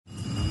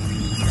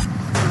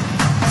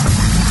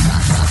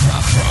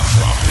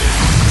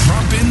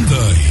Dropping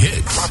the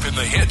hits. Dropping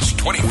the hits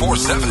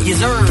 24/7. Yes,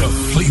 sir.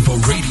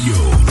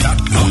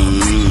 TheFlavorRadio.com.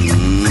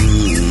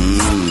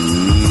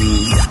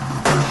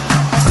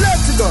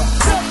 Let's go.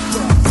 Let's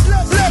go.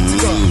 Let's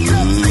go.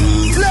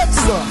 Let's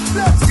go.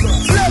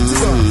 Let's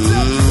go.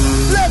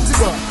 Let's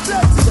go.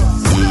 Let's go.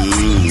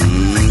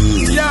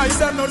 Yeah, you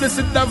don't know this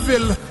is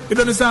Daville. You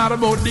don't know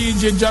about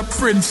DJ Jab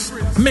Prince.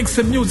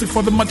 Mixing music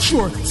for the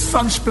mature.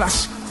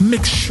 Sunsplash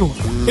mix show.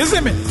 You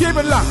see me? Keep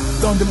it locked.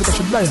 Don't do it, I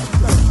should lie.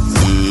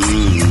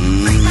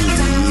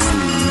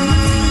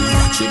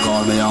 She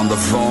called me on the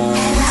phone,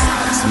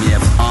 asked me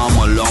if I'm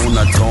alone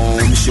at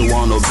home. She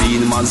wanna be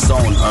in my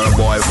zone, her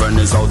boyfriend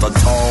is out of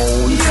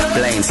town.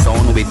 Playing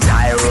song with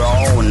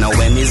Tyrone, now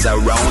when he's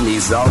around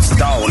he's all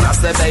stone. I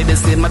said baby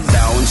simmer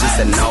down, she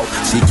said no,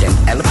 she can't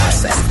help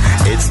herself.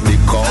 It's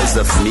because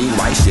of me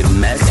why she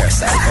melt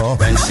herself.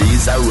 When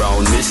she's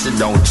around me she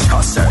don't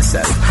trust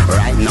herself.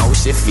 Right now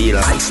she feel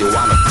like she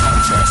wanna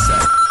touch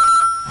herself.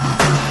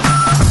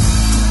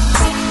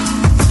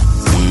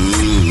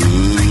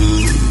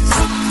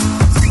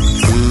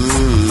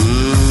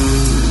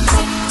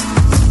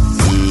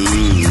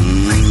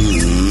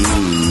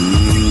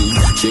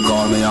 She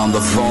called me on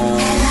the phone,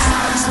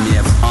 asked me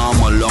if I'm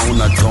alone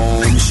at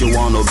home. She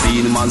wanna be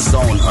in my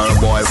zone, her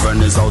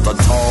boyfriend is out of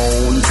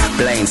town.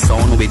 Playing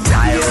song with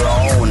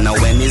Tyrone, now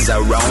when he's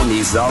around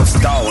he's all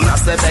stone. I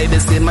said baby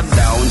simmer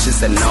down, she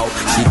said no,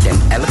 she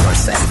can't help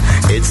herself.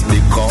 It's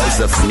because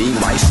of me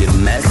why she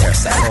melt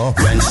herself.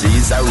 When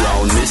she's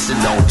around me she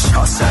don't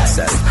trust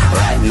herself.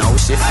 Right now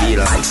she feel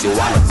like she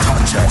wanna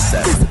touch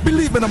herself.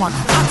 Believe me, man. I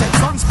take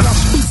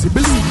Sunsplash easy.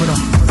 Believe me,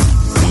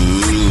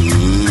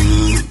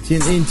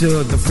 Tune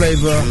into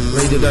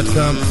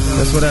TheFlavorRadio.com.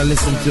 That's what I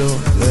listen to.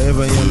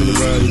 Wherever I am in the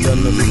world, you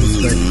don't know the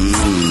respect.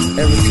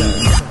 Every time.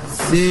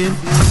 See?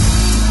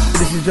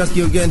 This is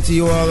Jackie again to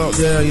you all out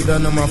there. You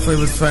don't know my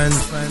favorite fans.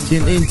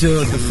 Tune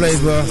into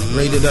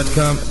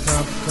TheFlavorRadio.com.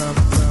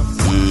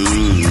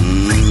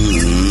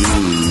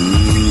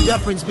 Yeah,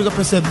 Prince, big up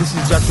yourself. This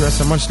is Jackie.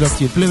 So much love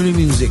to you. Play the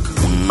music.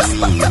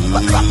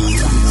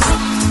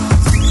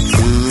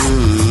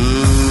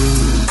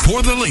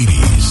 For the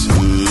ladies,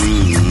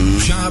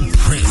 Jab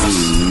Prince.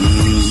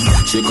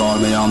 She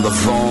called me on the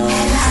phone,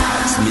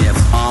 asked me if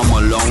I'm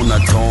alone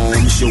at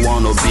home. She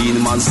wanna be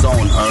in my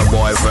zone, her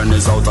boyfriend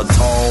is out of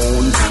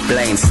town.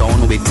 Playing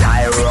song with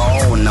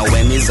Tyrone, now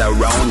when he's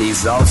around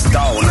he's all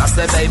stone. I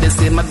said baby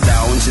simmer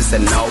down, she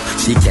said no,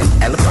 she can't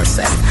help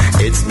herself.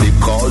 It's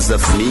because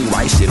of me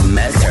why she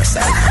melt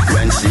herself.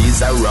 When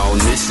she's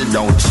around me she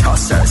don't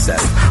trust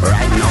herself.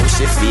 Right now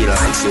she feel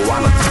like she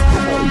wanna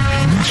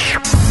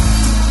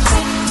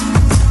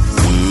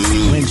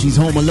When she's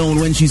home alone,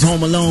 when she's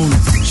home alone.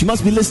 She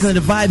must be listening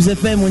to Vibes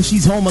FM when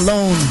she's home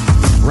alone.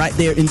 Right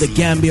there in the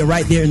Gambia,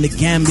 right there in the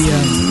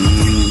Gambia.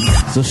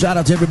 So shout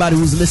out to everybody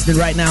who's listening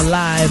right now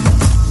live.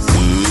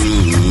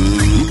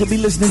 You could be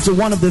listening to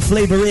one of the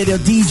Flavor Radio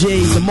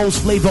DJs, the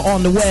most flavor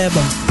on the web.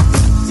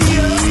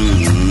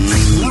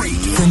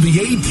 Straight from the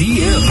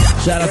ATL.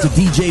 Shout out to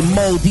DJ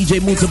Mo, DJ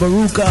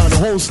Mutabaruka, the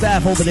whole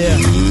staff over there.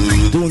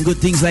 Doing good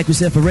things like we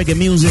said for reggae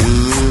music.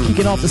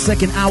 Kicking off the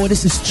second hour,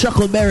 this is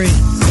Chuckleberry.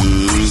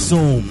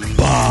 So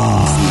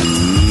bad.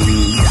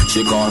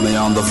 She called me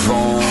on the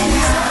phone,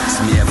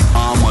 asked me if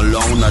I'm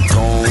alone at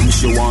home.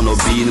 She wanna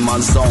be in my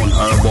zone,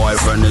 her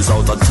boyfriend is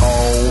out of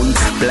town.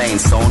 Playing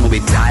song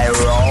with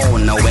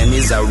Tyrone, now when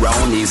he's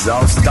around he's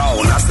all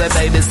stone. I said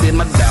baby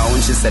simmer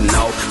down, she said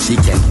no, she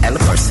can't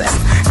help herself.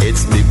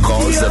 It's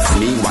because of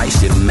me why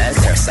she melt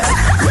herself.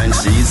 When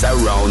she's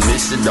around me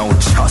she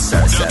don't trust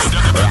herself.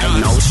 Right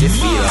now she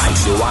feel like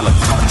she wanna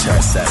touch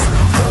herself.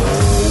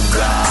 Oh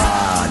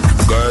God,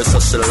 girl so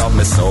she love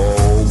me so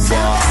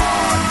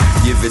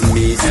bad, giving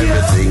me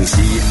everything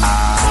she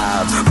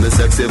have. The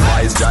sexy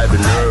voice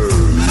driving her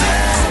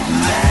mad,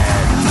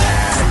 mad,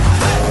 mad.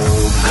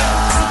 Oh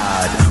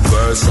God,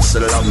 girl so she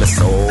love me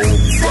so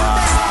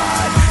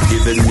bad,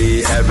 giving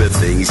me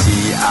everything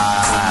she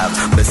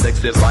have. The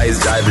sexy voice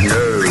driving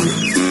her.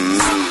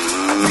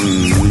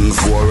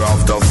 4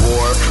 after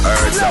 4,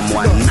 heard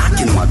someone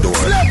knocking my door.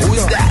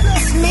 Who's that?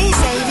 It's me,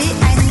 baby.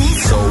 I need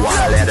So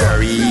I let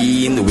her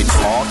in, we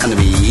talk and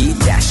we eat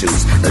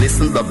cashews.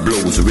 Listen to the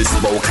blues, we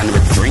smoke and we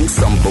drink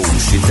some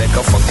booze. She take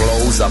off her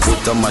clothes, I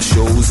put on my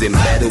shoes, in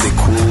bed we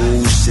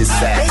cruise. She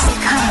said, baby,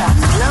 come on,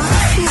 blow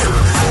the fuse.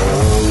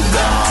 oh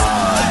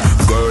God,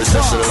 girl, so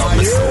she love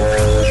me so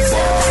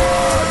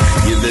far,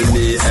 giving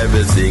me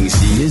everything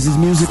she. This is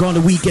music on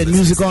the weekend,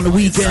 music on the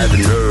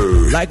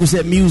weekend. Like we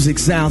said, music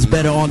sounds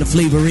better on the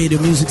Flavor Radio,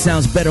 music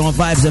sounds better on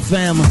Vibes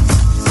FM.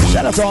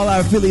 Shout out to all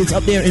our affiliates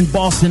up there in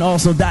Boston,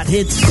 also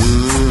 .hits.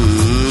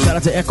 Shout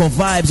out to Echo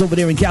Vibes over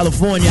there in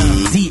California,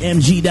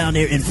 DMG down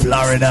there in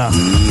Florida.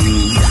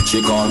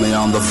 She called me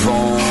on the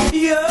phone,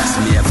 asked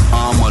me if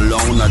I'm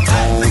alone at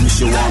home.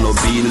 She wanna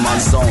be in my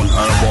zone,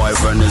 her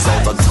boyfriend is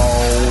out of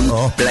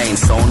town. Playing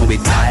song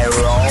with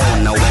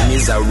Tyrone, now when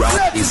he's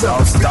around he's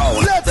all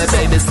stone. The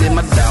baby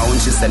simmer down,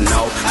 she said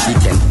no, she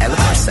can't help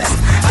herself.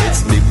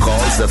 It's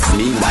because of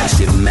me why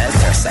she melt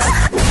herself.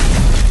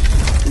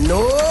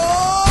 No.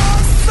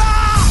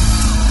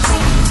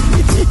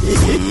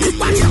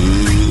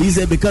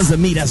 because of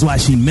me, that's why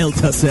she melt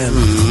herself.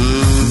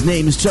 His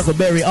name is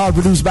Chuckleberry, all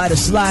produced by the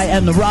Sly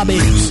and the Robbie.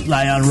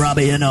 Sly and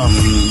Robbie, you know.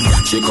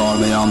 She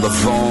called me on the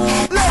phone,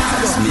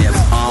 asked me if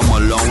I'm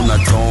alone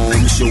at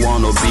home. She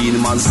wanna be in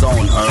my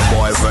zone, her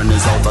boyfriend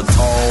is out of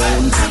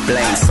town,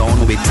 playing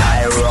song with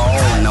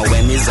Tyrone. Now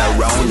when he's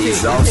around,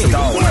 he's on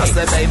stone. I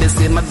said, baby,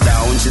 sit me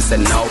down. She said,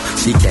 no,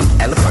 she can't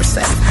help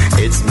herself.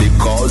 It's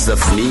because of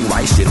me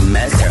why she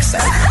melt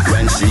herself.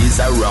 When she's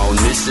around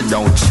me, she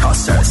don't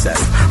trust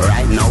herself.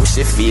 Right now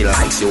she feel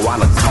like she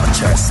wanna touch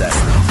herself.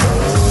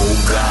 Oh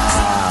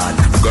God,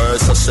 girl,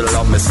 so she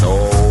love me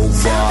so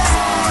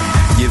bad,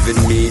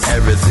 giving me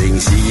everything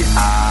she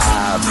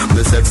have.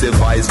 The sexy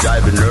voice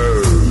driving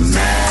her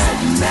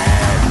mad,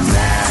 mad,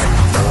 mad.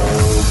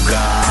 Oh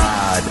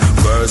God,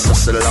 girl, so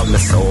she love me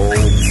so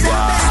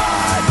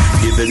bad,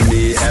 giving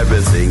me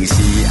everything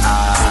she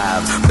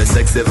have. The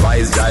sexy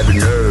voice driving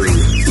her.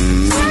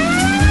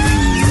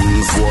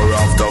 4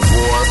 after 4,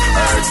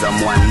 heard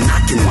someone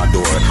knocking my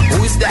door.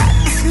 Who is that?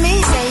 It's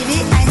me, baby,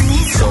 I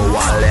need So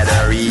I let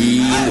her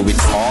in. We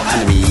talk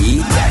and we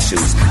eat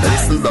cashews,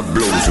 listen to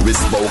blues. We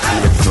spoke and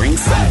we drink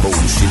some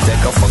booze. She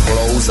take off her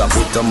clothes, I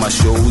put on my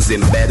shoes.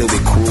 In bed we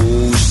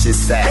cruise. She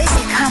said,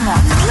 baby, come on,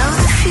 blow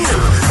the fuse.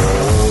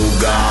 Oh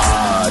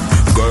God,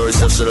 girl,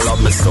 so she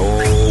love me so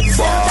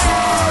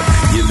bad,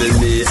 giving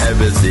me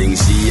everything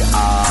she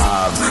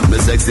have. My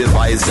sexy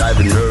voice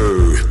driving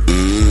her.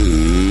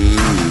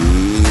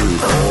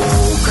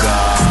 Oh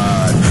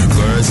God,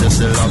 girl, so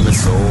she love me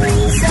so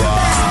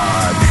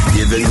bad,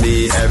 giving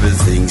me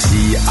everything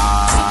she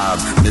have.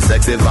 The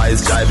sexy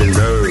voice driving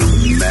her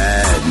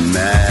mad,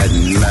 mad,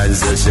 mad.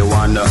 So she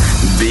wanna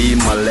be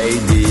my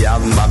lady,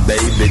 have my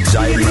baby,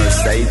 drive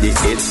Mercedes.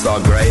 It's so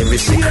gravy,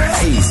 she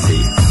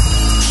crazy.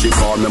 She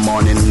call me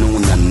morning,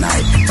 noon and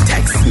night.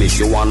 Text me,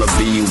 she wanna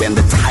be when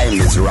the time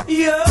is right.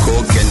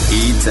 Cook and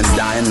eat and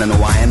dine and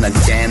wine and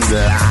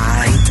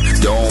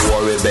candlelight. Don't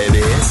worry, baby,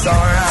 it's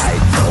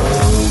alright.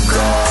 Oh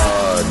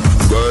God,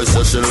 girl,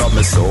 so she love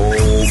me so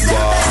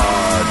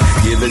bad,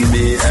 giving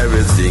me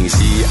everything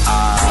she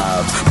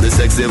have. The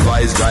sexy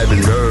voice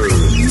driving her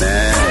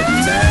mad,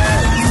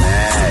 mad,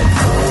 mad.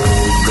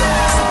 Oh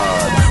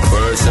God,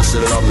 girl, so she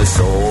love me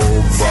so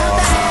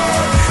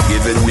bad,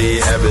 giving me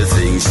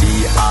everything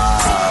she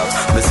have.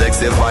 The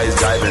sexy voice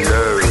driving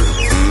her.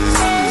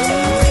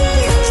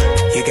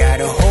 You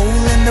got a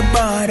hole in the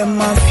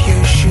bottom of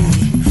your shoe.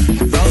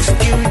 Lost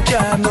your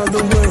job, now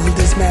the world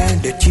is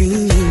mad at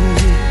you.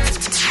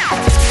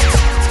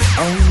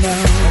 Oh no.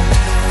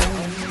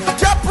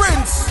 Ja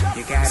Prince,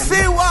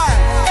 see why?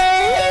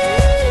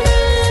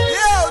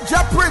 Yo,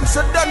 Ja Prince,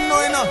 you don't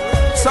know, you know.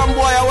 Some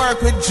boy I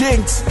work with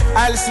Jinx,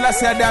 I'll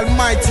Selassie the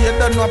Almighty, you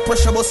don't know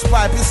pressure bus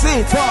pipe, you see?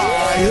 You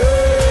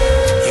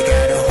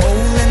got a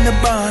hole in the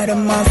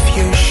bottom of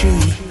your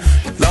shoe.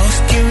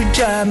 Lost your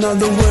job, now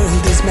the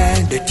world is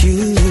mad at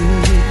you.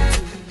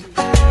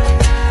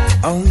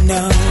 Oh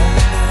no.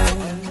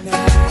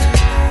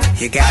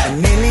 You got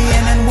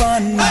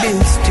 1,000,001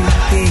 bills to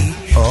pay.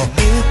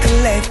 Bill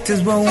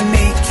collectors won't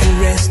make you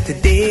rest a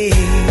day.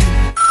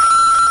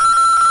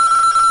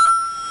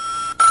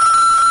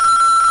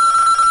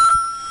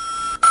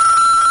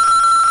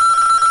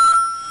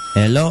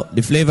 Hello,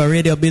 the Flavor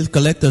Radio bill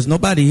collectors.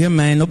 Nobody here,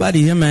 man.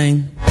 Nobody here,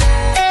 man.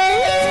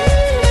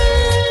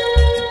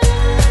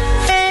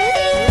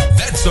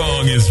 That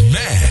song is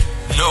mad.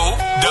 No,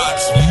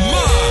 that's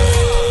mine.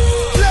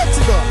 Let's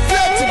go,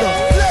 let's go,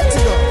 let's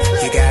go.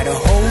 You got a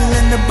hole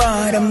in the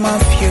bottom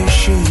of your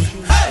shoe.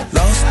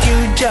 Lost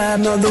your job,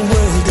 now the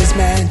world is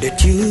mad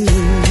at you.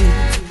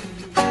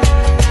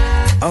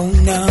 Oh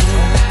no.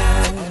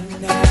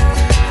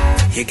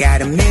 You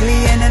got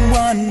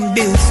 1,000,001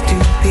 bills to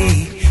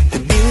pay. The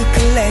bill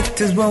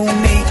collectors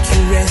won't make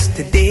you rest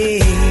a day.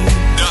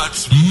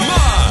 That's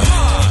mine.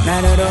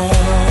 Not at all.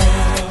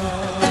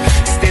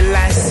 Still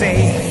I say,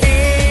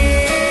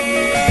 hey,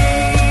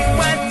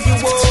 what you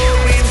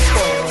worrying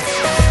for?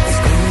 It's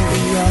gonna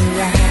be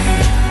alright.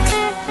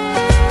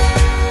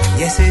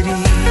 Yes it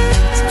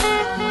is.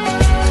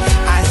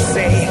 I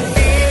say,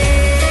 hey,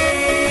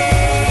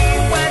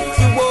 what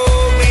you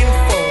worrying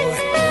for?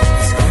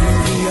 It's gonna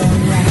be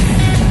alright.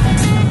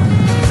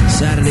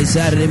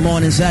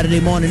 Saturday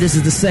morning. This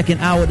is the second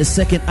hour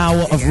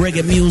of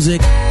reggae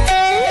music.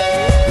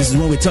 This is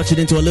when we touch it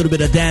into a little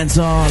bit of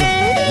dancehall,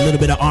 a little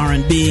bit of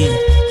R&B.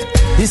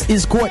 This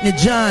is Courtney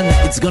John.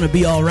 It's gonna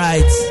be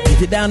alright. If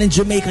you're down in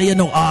Jamaica, you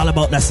know all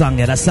about that song.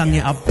 That song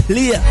I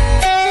play.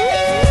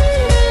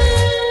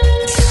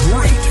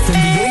 Straight from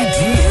the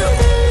ATL.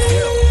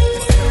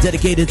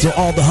 Dedicated to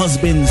all the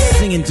husbands,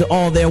 singing to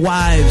all their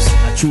wives.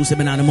 I choose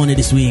 7 on the money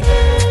this week.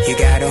 You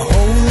got a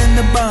hole in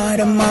the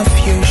bottom of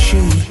your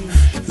shoe.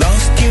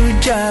 Lost your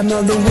job,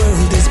 now the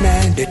world is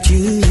mad at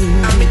you.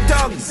 I'm in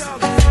thugs,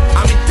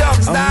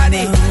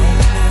 daddy.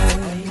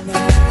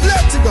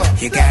 Let's go.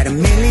 You got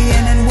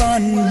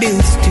 1,000,001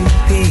 bills to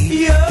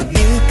pay. The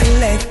bill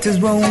collectors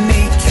won't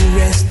make you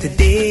rest a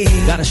day.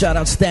 Gotta shout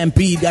out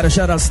Stampede.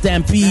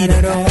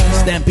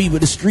 Stampede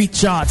with the street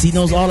charts. He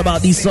knows all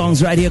about these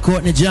songs right here,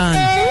 Courtney John.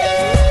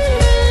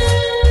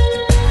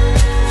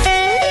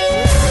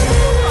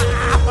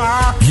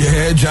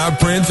 Yeah, Job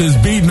Prince is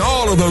beating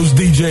all of those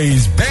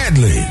DJs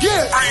badly.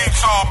 Yeah.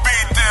 Prince all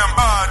beat them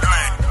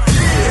badly.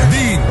 Yeah.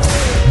 Beat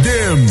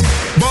them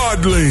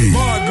badly.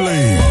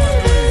 Badly.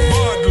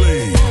 Badly.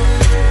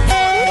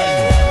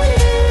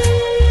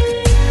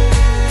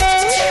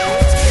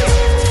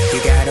 You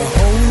got a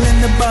hole in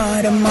the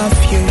bottom of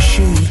your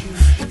shoe.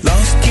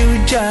 Lost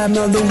your job,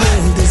 now the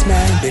world is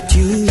mad at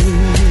you.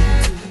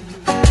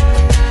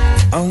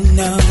 Oh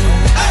no.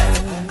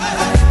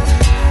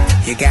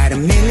 You got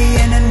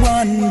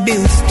 1,000,001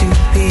 bills to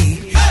pay.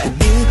 The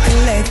bill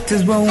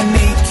collectors won't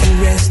make you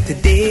rest a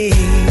day.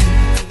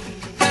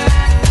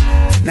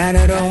 Not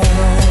at all.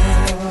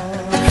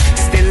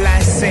 Still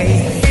I say,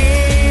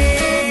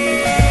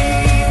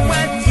 hey,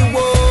 what you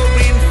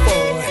worrying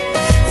for?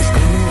 It's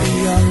gonna be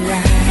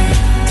alright.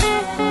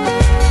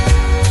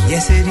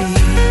 Yes it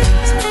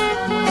is.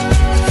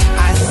 I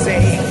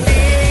say,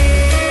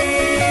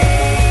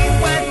 hey,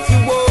 what you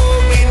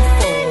worrying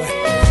for?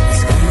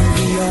 It's gonna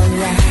be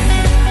alright.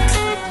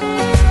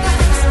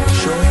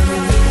 Sure it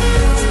is.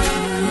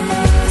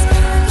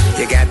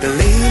 You got the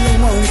little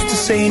ones to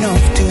send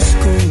off to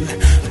school.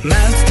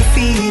 Mouths to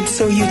feed,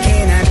 so you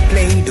cannot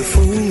play the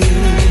fool.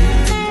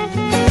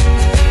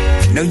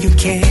 No, you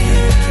can't.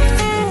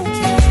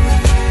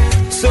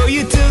 So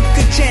you took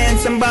a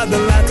chance and bought the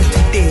lotto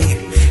today.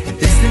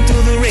 Listen to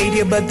the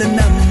radio, but the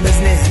numbers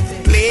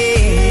never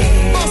play.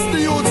 Bust the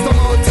youths come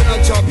out in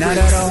a job. Not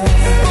at all.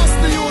 Bust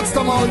the youths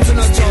come out in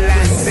a job. Till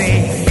I say,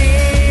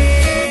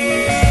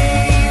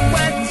 hey,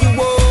 what you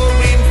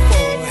worrying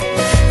for?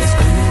 It's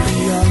gonna be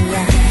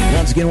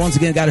alright. Once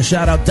again, got to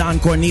shout out Don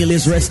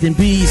Cornelius, rest in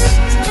peace.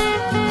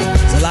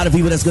 There's a lot of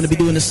people that's going to be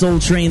doing the Soul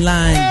Train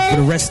line for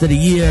the rest of the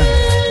year,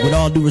 with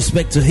all due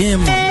respect to him.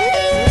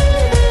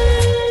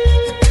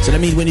 So that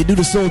means when you do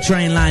the Soul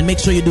Train line, make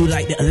sure you do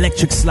like the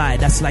electric slide.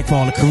 That's like for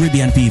all the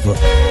Caribbean people.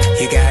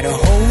 You got a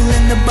hole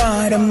in the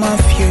bottom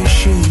of your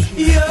shoe.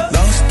 Yeah.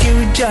 Lost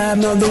your job,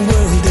 now the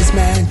world is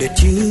mad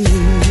at you.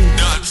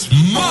 That's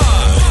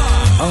mine.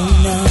 Oh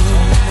no.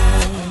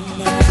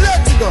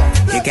 Let's go.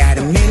 You got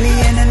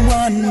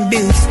 1,000,001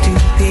 bills to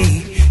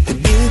pay. The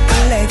bill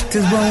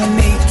collectors won't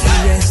make you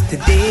rest a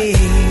day.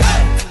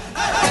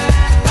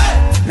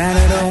 Not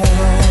at all.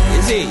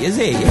 Is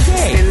it?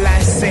 Still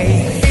I say,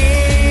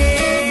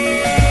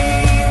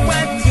 hey,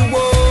 what you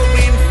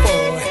worrying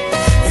for?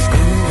 It's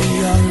gonna be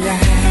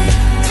alright.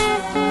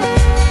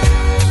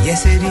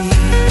 Yes it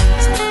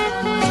is.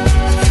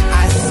 I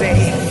say,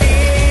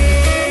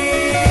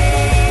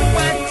 hey,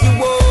 what you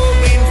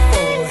worrying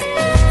for?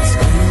 It's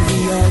gonna be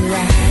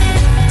alright.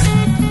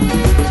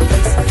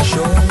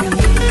 Sure it is.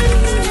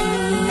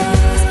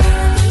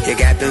 You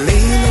got the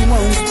little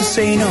ones to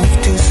send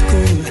off to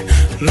school.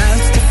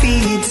 Mouths to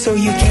feed, so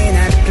you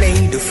cannot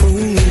play the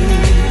fool.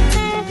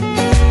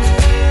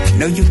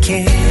 No, you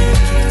can't.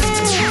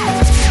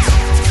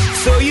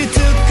 So you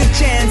took a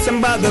chance and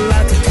bought the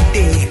lotto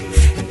today.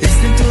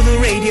 Listen to the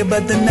radio,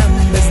 but the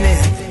numbers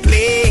never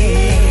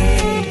play.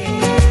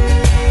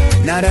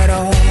 Not at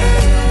all.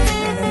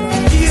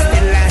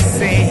 Still I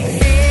say,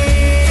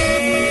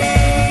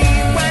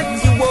 hey, what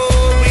you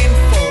worrying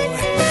for?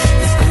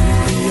 It's gonna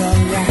be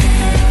alright.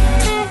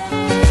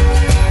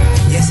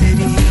 Yes it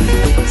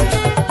is.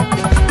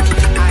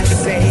 I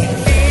say,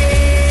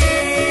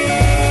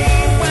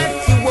 hey, what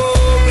you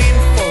worrying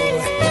for?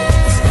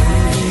 It's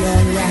gonna be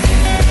alright.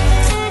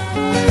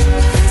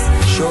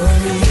 Sure it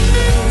is.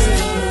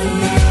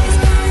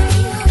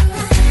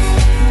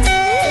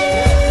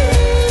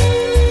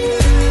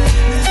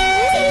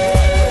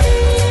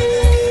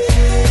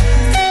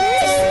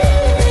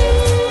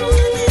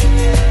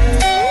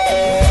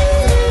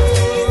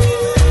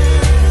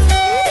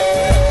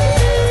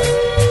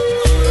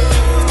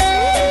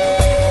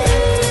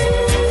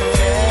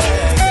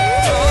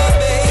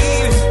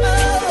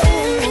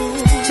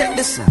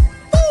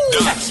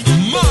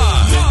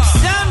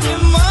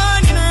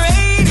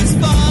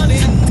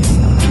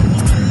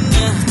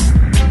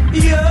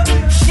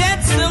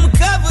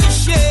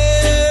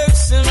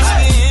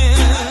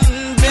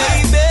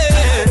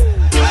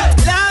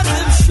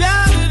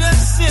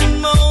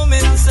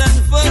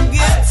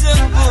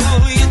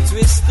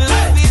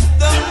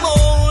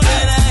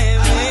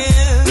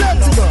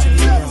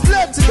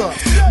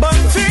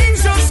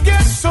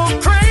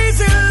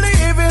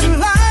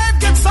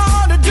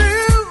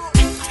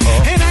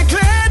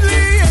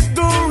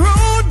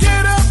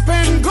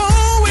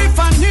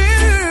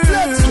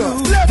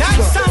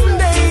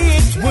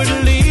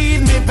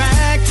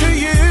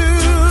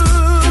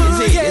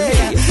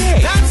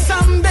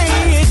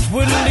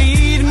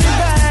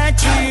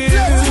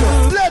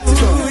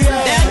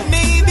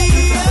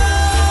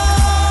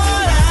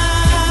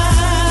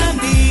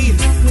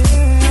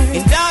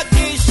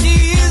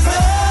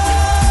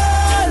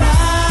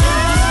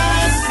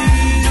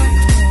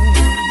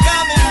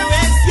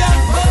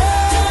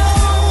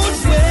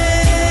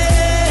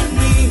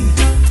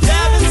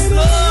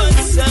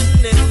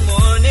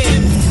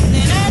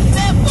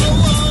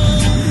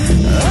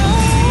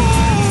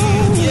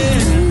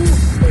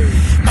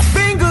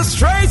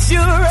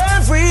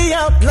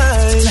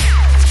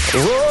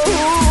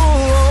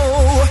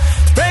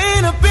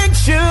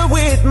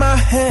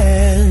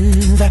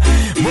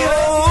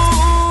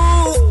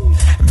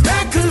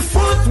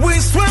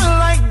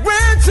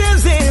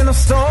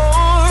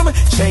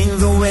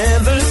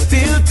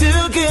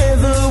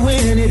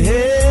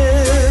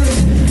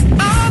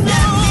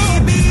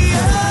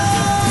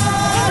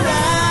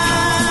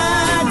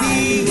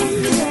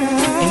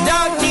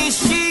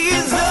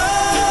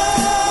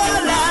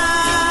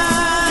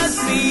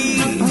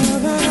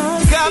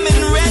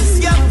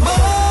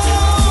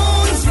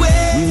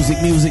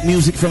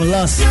 Music from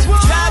Lust.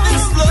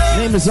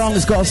 Name of the song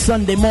is called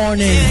Sunday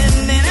Morning.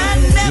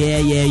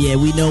 Yeah,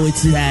 we know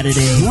it's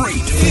Saturday.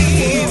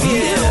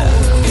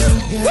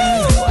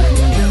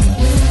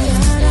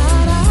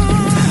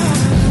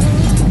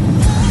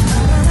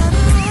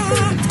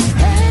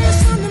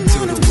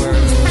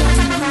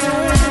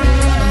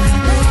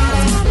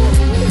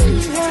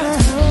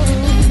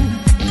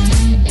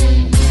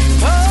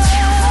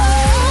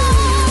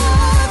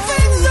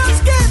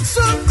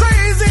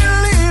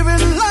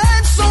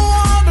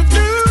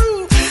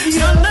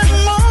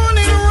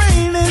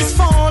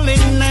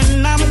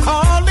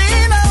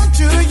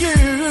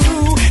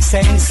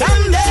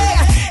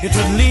 It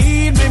would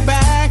lead me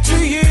back to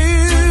you,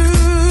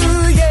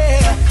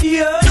 yeah.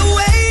 You're the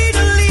way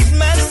to lead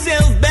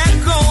myself back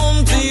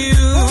home to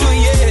you,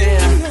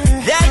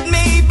 yeah. That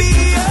may be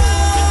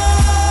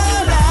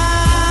all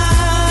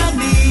I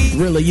need.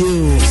 Really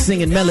you,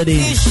 singing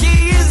melody.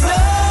 She is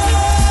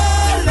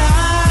all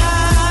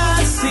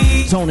I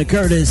see. Tony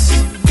Curtis.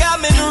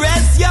 Come and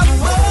rest your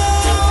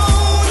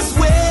bones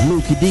with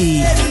Lukie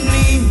D.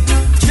 me.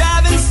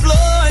 Driving slow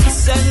on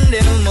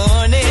Sunday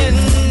morning.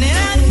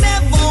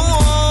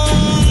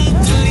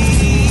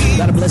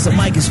 Gotta bless the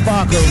Mike and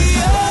Sparkle. All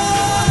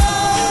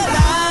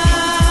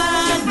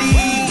I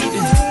need.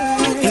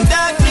 In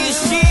darkness,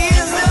 she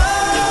is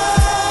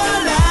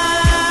all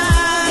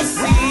I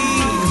see.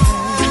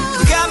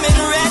 Come and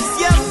rest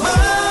your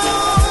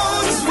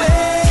bones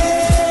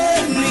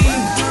with me.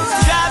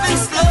 Driving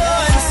slow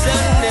on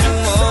Sunday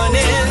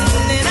morning,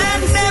 and I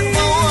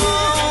never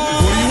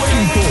want.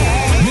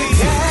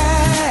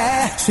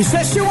 She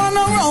says she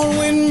wanna roll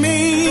with me,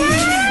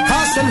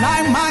 'cause she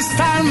like my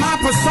style, my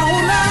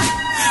persona.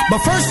 But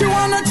first you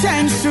want a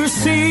chance to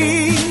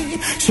see.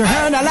 She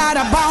heard a lot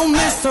about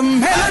Mr.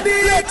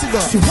 Melody.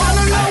 She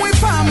wanna know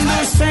if I'm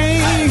the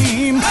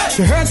same.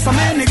 She heard so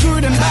many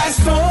good and bad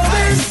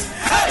stories.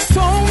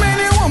 So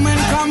many women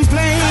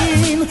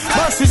complain,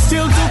 but she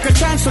still took a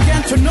chance to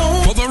get to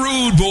know. For the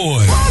Rude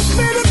Boy. Must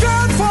be the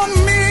girl for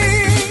me.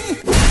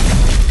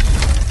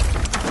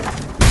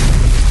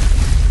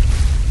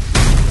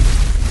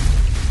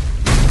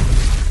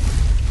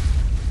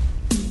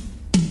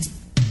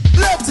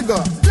 Let's go.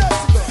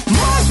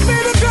 Must be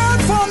the girl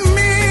for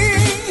me.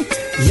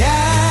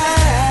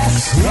 Yes,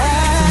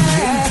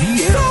 yes.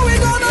 So we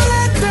gonna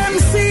let them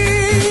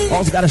see.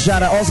 Also got a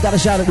shout out.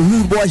 The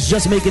Rude Boys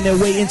just making their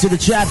way into the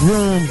chat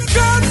room.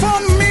 Girl for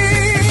me.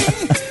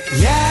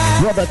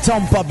 Yeah. Brother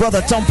Tumpa,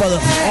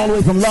 all the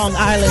way from Long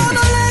Island.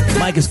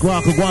 Mike is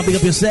Squawka, go on, pick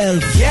up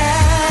yourself.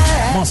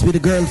 Yeah. Must be the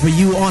girl for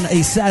you on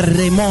a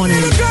Saturday morning.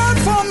 The girl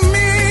for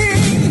me.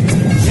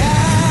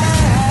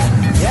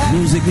 Yeah. Yeah.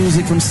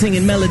 Music from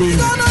Singing Melody.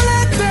 Gonna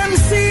let them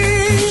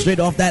see. Straight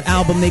off that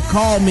album, they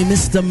call me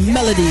Mr.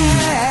 Melody.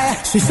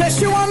 She says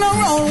she wanna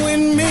roll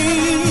with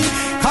me,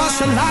 'cause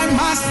she like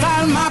my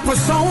style, my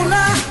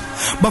persona.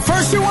 But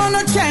first she want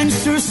a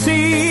chance to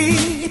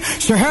see.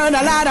 She heard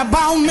a lot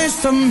about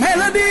Mr.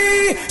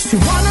 Melody. She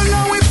wanna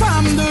know if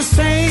I'm the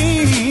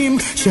same.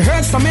 She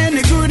heard so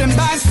many good and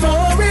bad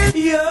stories.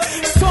 Yeah.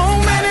 So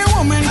many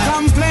women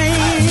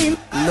complain.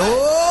 No,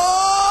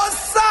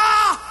 sir.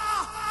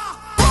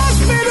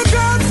 Must be the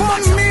girl for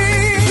me.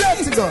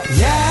 Let's go.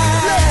 Yeah.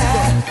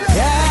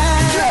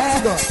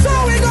 So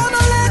we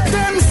gonna let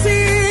them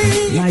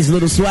see. Nice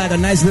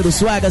little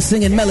swagger,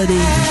 singing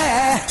melody.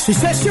 She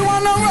says she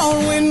wanna roll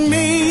with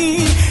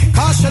me,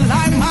 'cause she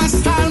like my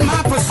style,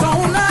 my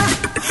persona.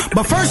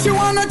 But first she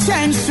want a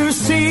chance to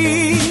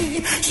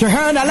see. She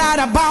heard a lot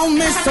about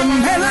Mr.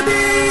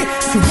 Melody.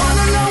 She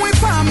wanna know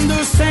if I'm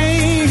the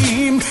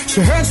same.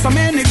 She heard so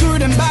many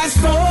good and bad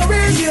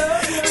stories.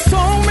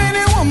 So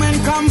many women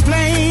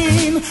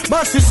complain,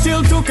 but she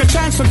still took a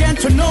chance to get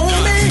to know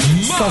me.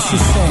 So she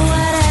said,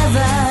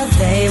 whatever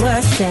they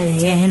were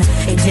saying,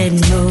 it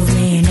didn't move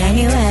me in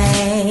any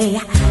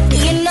way.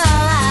 You know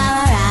I'm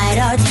a ride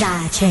or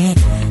die chick.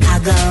 I'll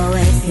go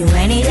with you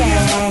any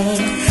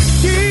day.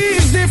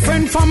 she's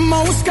different from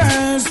most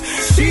girls.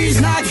 She's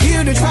not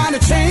here to try to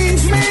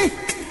change me.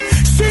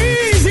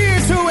 She's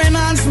here to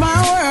enhance my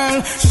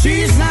world.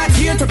 She's not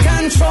here to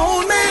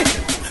control me.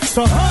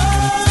 So,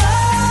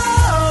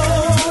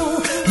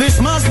 this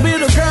must be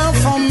the girl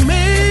for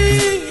me.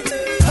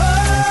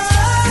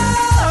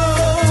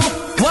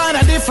 What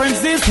a difference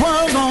this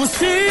world gon'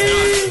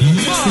 see.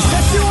 She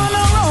said she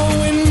wanna roll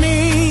with me,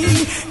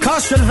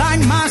 'cause she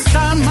like my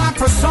style, my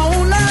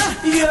persona.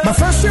 But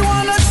first she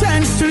want a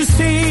chance to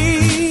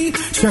see.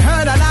 She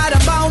heard a lot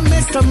about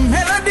Mr.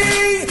 Melody.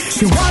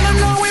 She wanna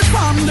know if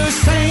I'm the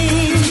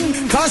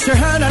same, 'cause she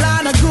heard a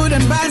lot of good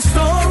and bad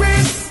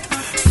stories.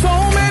 So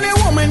many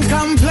women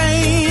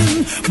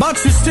complain, but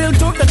she still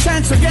took the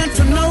chance to get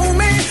to know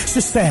me.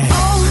 She said,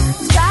 Oh,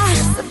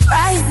 gosh,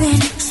 surprising.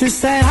 she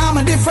said, I'm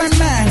a different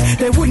man,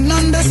 they wouldn't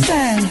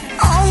understand.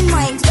 Oh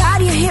my God,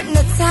 you're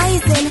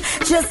hypnotizing.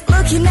 Just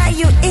looking at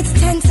you, it's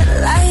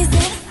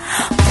tantalizing.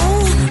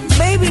 Oh,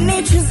 baby,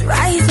 nature's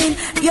rising.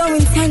 You're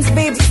intense,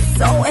 baby,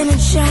 so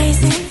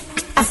energizing.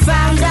 I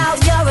found out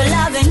you're a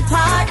loving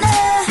partner.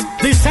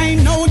 This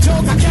ain't no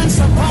joke, I can't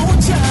support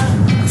ya.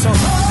 So,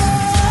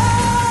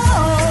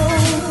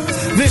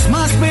 This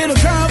must be the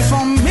girl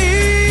for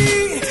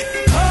me.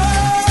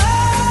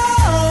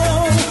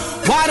 Oh,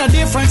 what a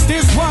difference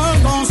this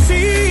world gon'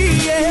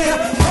 see,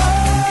 yeah.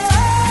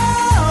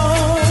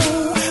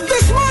 Oh,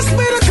 this must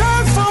be the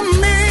girl for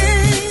me.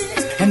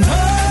 And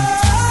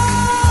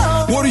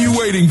oh, What are you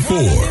waiting for?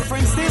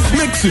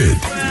 Mix it.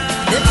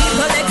 The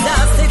people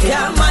exhausted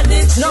can't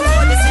manage no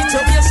more. The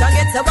situation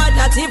gets so bad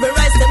that even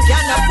rice them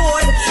can't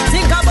afford.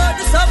 Think about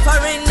the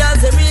suffering,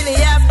 does it really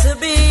have to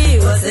be?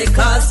 Was it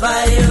caused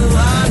by you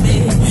or me?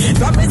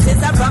 Promises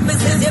and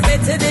promises you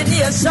made to the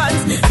nations,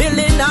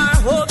 building our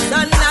hopes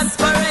and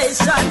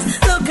aspirations.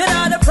 Look at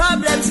all the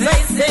problems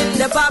facing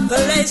the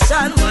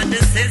population, but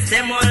the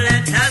system won't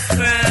let us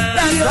grow.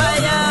 That's why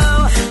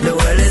the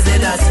world is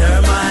in a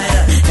turmoil.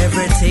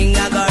 Everything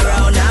I go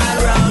round and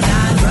round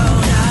and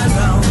round and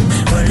round.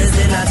 World is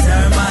in a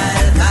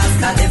turmoil, cause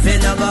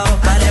living no go,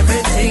 but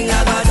everything I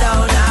go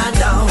down and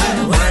down.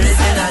 World is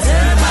in a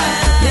turmoil,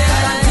 yeah,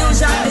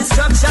 confusion,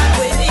 destruction,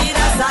 we need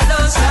a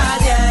solution,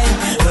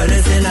 yeah. World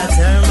is in a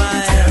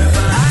turmoil.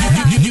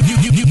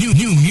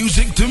 New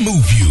music to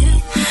move you.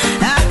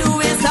 How do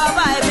we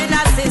survive in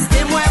a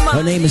system where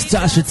Her name is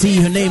Tasha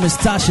T. Her name is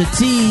Tasha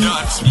T.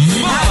 That's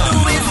how do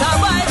mine. we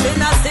survive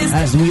in a system?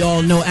 As we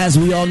all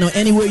know,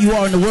 anywhere you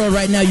are in the world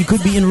right now, you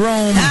could be in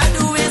Rome, How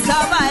do we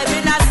survive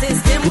in a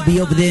system? could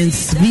be over there in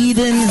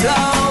Sweden,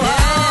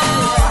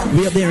 Yeah.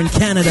 be up there in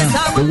Canada.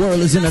 The world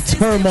is in a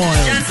turmoil.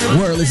 The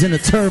world is in a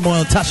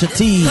turmoil. Tasha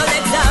T. So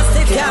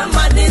exhausted, can't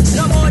manage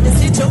no more. The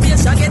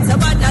situation gets so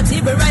bad, not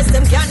even rice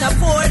them can't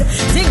afford.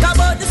 Think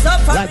about the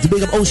suffering. Like to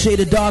big up O'Shea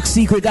the Dark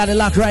Secret, got it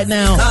locked right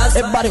now.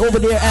 Everybody over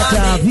there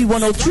at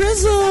V10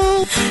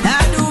 Drizzle.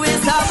 How do we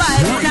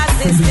survive in a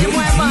system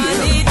where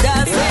money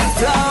doesn't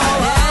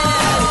flow?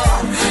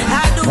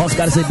 How do Also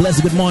gotta say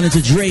blessed good morning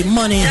to Dre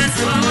Money.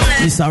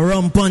 It's a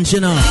rum punch, you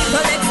know.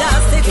 people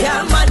exhausted,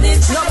 can't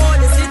manage no more.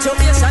 The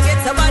situation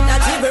gets so bad,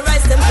 not even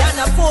rice them can't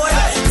afford.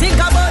 Think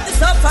about the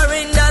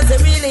suffering, does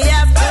it really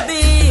have to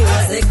be?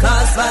 Was it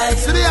caused by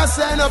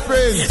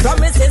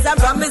promises and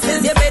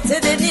promises you made to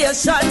the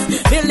nations,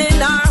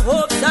 building our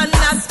hopes and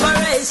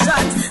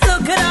aspirations.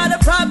 Look at all the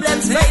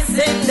problems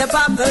facing the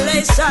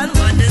population,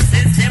 but the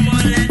system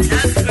won't let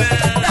us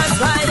grow. That's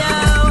why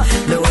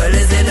the world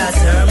is in a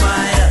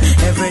turmoil.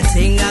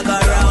 Everything I go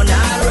round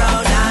and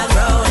round and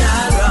round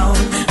and round.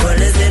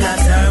 World is in a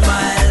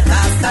turmoil,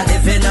 cause I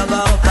live in a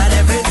go, but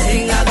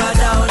everything I go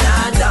down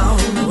and down.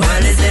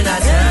 World is in a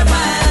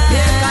turmoil,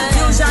 yeah,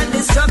 confusion,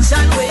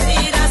 destruction, we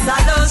need a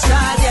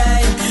solution,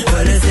 yeah.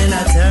 World is in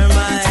a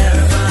turmoil.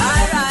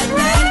 Alright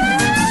then,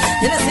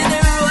 you know see the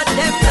road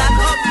them black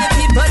up, the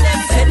people them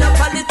say no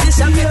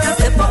politician make us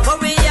step up, but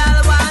we all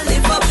want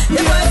live up.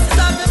 The voices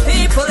of the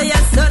people,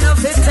 yes, son of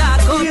it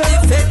talk up,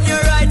 defend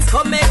your rights,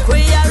 come make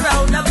we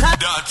around the clock.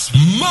 That's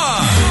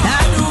mine.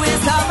 How do we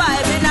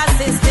survive in a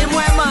system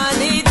where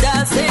money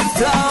doesn't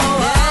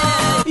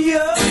flow?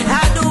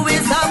 How do we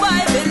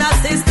survive in a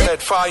system?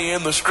 That fire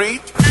in the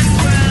street.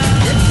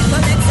 The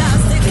people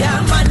exhausted,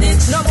 can't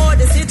manage no more.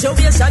 The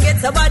situation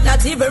gets so bad,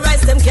 not even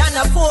rice them can't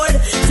afford.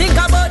 Think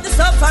about the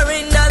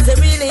suffering, does it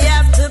really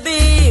have to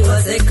be?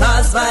 Was it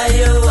caused by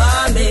you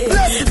or me?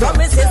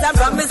 Promises and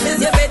promises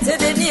you made to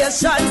the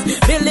nations,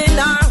 building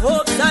our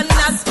hopes and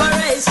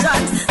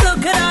aspirations.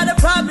 Look at all the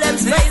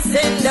problems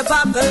facing the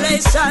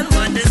population,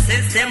 but the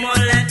system won't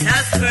let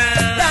us grow.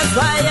 That's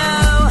why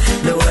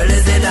the world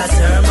is in a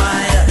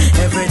turmoil.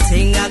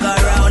 Everything I go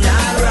round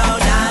and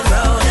round and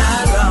round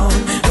and round.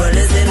 World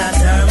is in a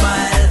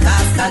turmoil,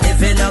 cause I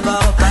live in a go,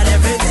 but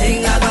everything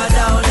I go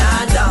down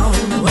and down.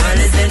 World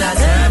is in a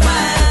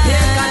turmoil,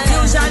 yeah,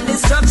 confusion,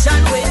 destruction,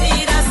 we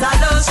need a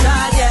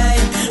solution,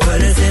 yeah.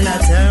 World is in a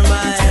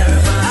turmoil.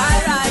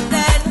 Alright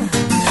then,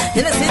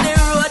 you know see the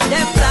road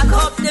them black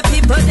up, the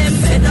people them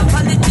fed up,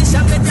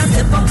 politician better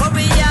step up, for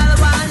we all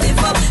want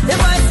live up. The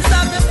voices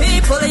of the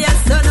people, yes,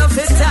 son of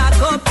it talk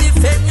up,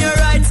 defend your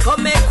rights,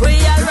 come make we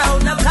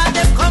around up, cause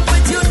them come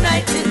with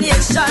United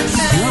Nations,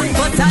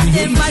 but at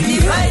them are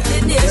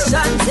divided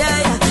nations,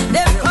 yeah.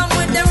 Them come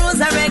with the rules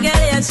and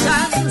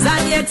regulations,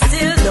 and yet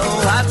still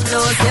don't have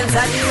no sense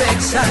of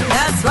direction.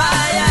 That's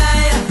why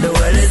the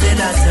world is in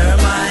a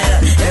turmoil.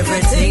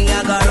 Everything I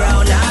go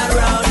round and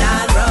round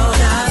and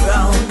round and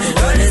round. The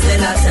world is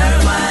in a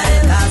turmoil,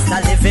 cause I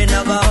live in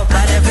a go,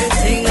 but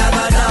everything I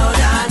go down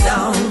and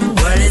down. The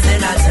world is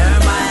in a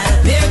turmoil.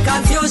 Fear,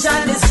 confusion,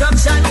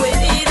 destruction, we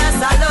need a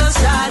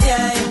solution,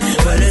 yeah.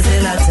 The world is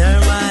in a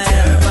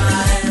turmoil.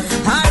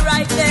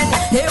 Alright then,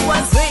 it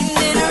was written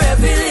in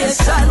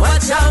Revelation.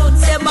 Watch out,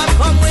 them a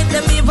come with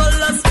them evil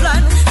lust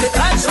plan. They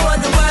control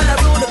the world,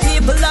 rule the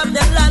people of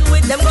them land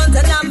with them guns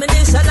and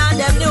ammunition and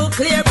them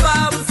nuclear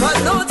bomb. For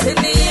loot in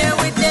the air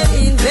with them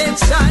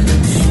invention.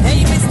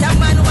 Hey, Mr.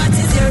 Man, what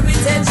is your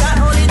intention?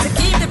 Only to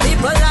keep the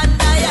people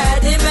under your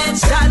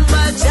dimension.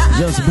 But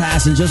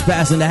Just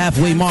passing the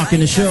halfway mark in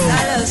the show.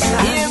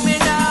 hear me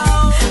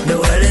now. The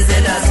world is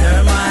in a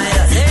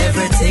turmoil.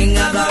 Everything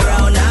I go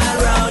round and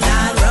round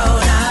and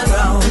round and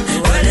round. The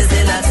world is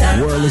in a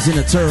turmoil. World is in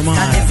a turmoil.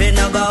 And if it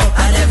no go,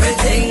 and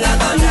everything I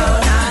go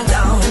down and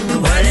down. The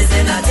world is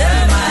in a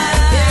turmoil.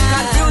 Yeah,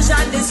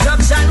 confusion,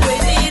 solution, we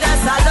need a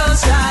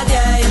solution,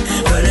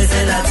 yeah. But it's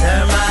in a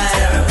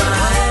termite.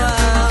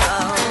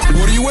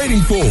 What are you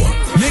waiting for?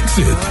 Mix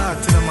it.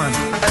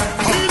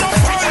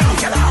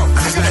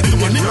 It's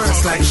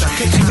like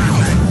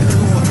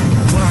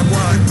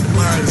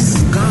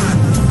Mars, God,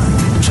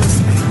 trust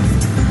me.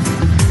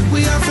 We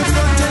have to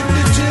protect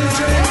the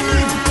children.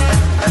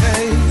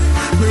 Hey,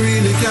 we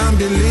really can't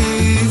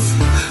believe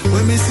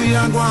when we see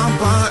a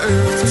grandpa on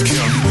earth.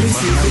 We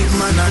see big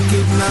man a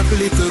kidnap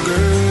little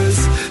girls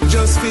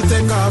just fi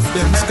take off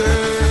them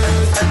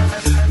skirt.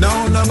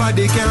 Now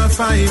nobody can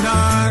find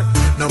her.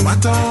 No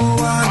matter how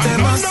hard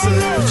them a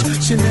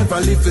search, she never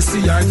live to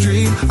see her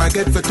dream. I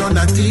get for turn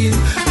a teen.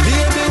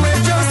 Baby, we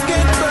just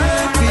get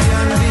burned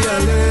beyond the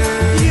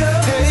alert.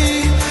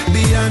 Hey,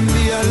 beyond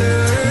the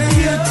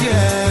alert,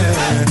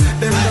 yeah.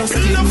 Them just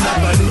kidnap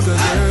a little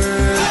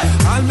girl.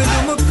 All me do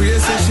my pray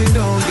so she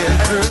don't get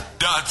hurt.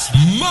 That's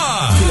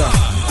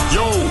mine.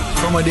 Yo,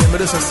 from a day, I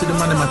just see the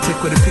man in my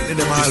take with the picnic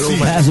them all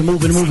over. As we're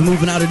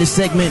moving out of this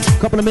segment,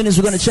 couple of minutes,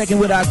 we're going to check in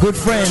with our good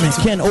friend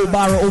Ken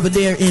Obara over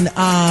there in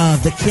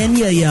the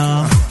Kenya,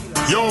 y'all.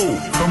 Yo,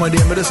 from a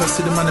day, I just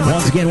see the man in my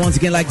once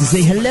again, like to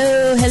say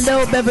hello,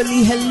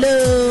 Beverly,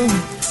 hello.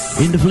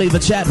 In the Flavor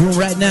chat room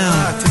right now.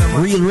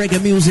 Real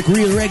reggae music,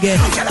 real reggae.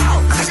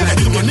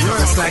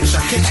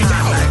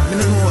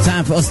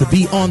 Time for us to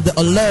be on the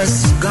alert.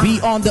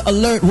 Be on the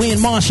alert. We in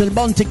Marshall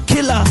Bounty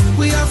Killer.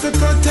 We have to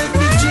protect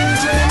the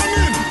children.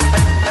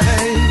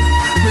 Hey,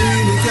 we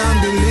really can't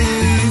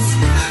believe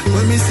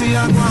when we see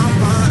a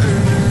grandpa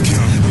earth.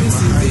 We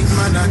see big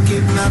man a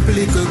kidnap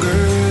little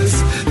girls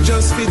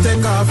just fi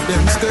take off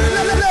them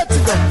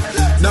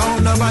skirts. Now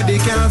nobody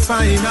can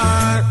find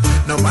her.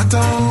 No matter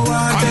how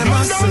hard them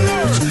a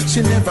search,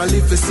 she never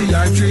live to see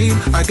her dream.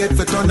 I get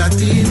for turn a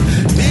teen.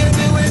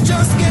 Baby, we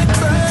just get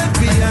burned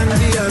beyond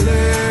the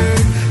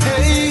alert.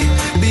 Hey,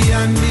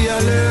 beyond the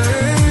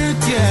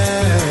alert,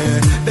 yeah.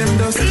 Them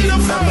just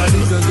kidnap a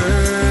little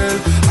girl.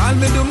 All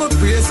me do my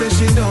pray so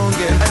she don't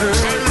get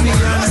hurt.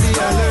 Beyond the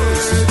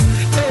alert,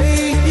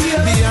 hey,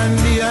 beyond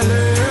the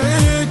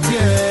alert,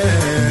 yeah.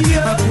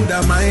 I coulda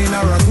mine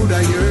or I coulda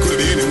yours.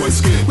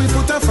 We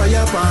put a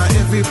fire on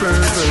every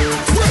pervert.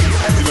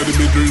 In the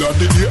middle of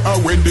the day or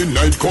when the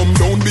night come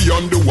down,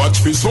 beyond the watch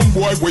for some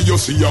boy where you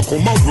see a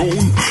come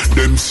around.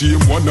 Them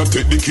same wanna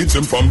take the kids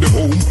them from the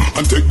home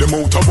and take them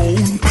out of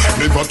bone.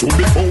 Never to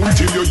be found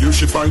till you hear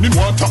she finding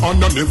water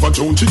and never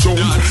drown she drown.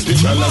 The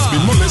child has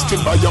been molested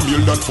by a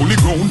male that fully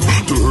grown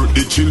to hurt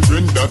the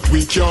children that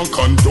we can't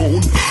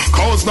condone.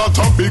 Cause not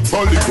a big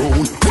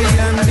polygon.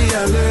 Beyond the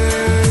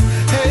alert,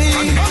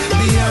 hey,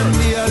 beyond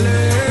the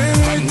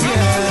alert,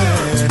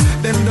 yeah.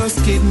 Them just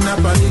kidnap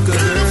a little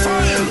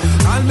girl.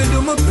 All me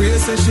do my pray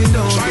so she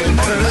don't get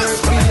hurt.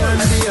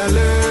 Beyond the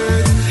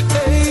alert,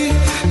 hey,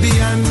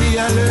 beyond the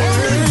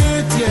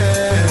alert,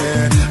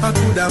 yeah. I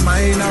coulda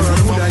mine or I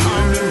coulda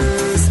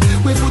yours.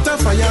 We put a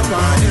fire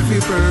on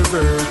every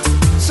pervert.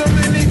 So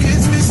many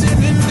kids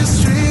missing in the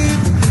street.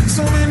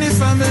 So many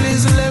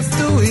families left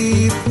to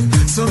weep.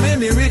 So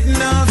many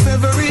written off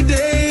every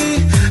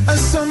day as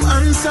some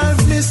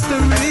unsolved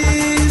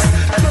mysteries.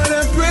 But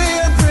I pray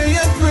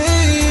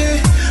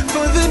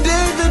for the day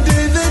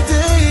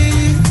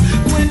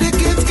when the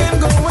kids can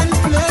go and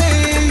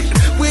play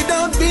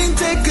without being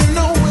taken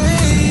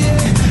away.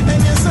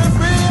 And yes, I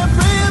pray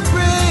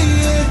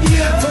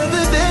for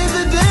the day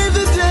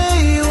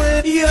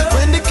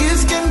when the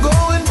kids can go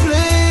and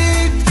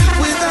play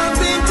without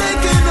being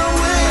taken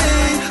away.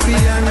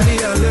 Beyond the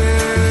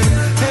alert,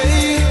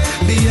 hey,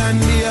 beyond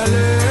the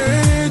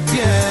alert,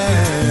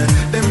 yeah.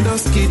 Them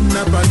just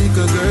kidnap a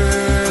little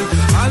girl.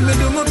 All me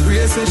do my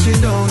pray so she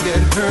don't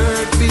get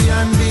hurt.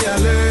 Beyond the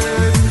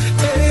alert,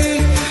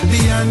 hey,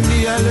 beyond the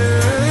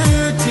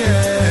alert,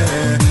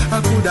 yeah. I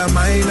coulda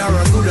mine or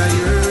I coulda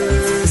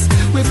yours.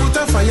 We put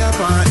a fire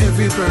on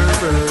every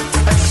pervert.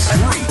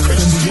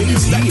 Beyond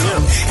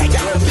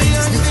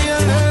the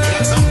alert,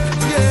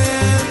 yeah.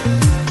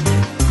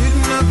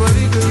 Kidnap a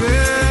little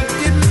girl,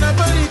 kidnap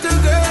a little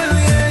girl,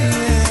 yeah,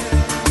 yeah.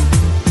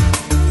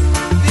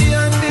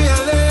 Beyond the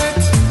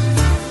alert,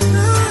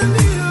 beyond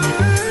the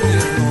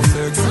alert. No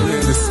sex,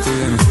 ladies,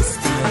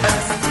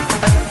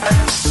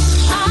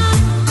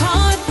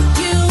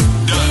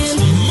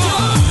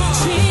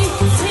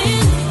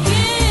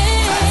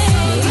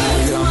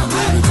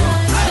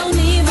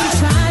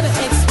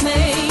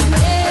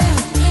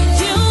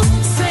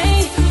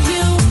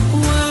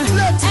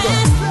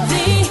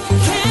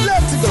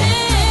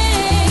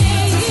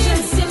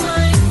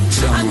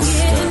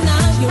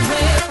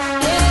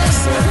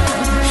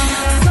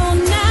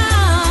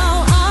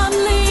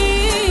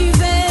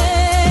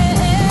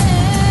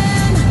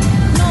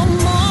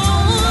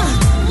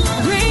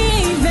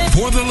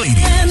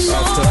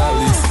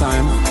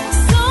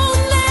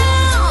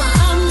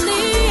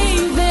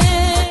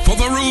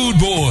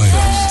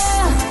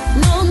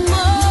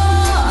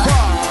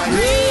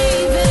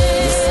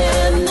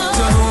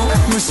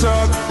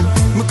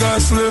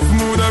 left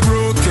mood a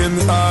broken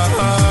heart.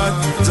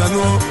 I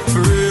know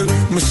for real,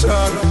 my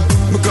shot.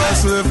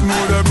 Because left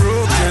mood a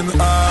broken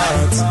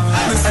heart.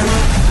 Listen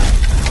up.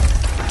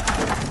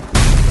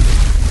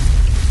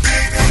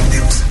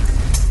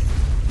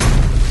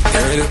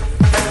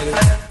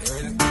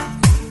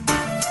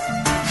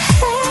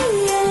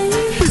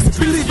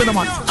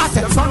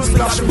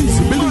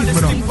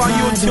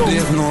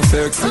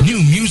 sexy.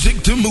 New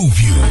music to move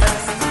you.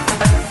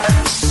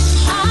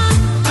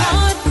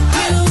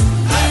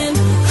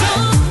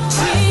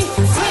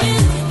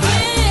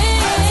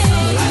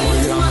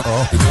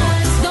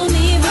 Don't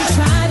even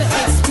try to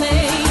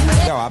explain.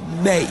 Yo, I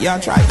bet y'all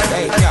try to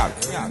say, y'all.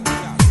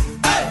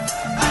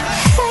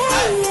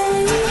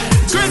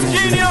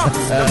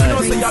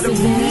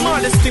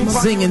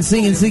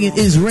 Singing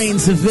is Rain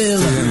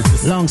Seville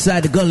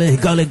alongside the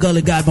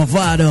Gully guy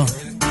Bavado.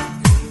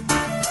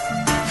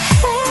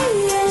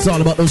 It's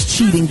all about those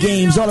cheating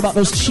games.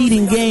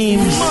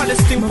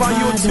 Maddest thing on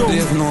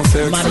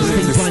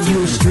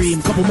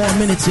Ustream. Couple more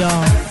minutes,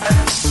 y'all.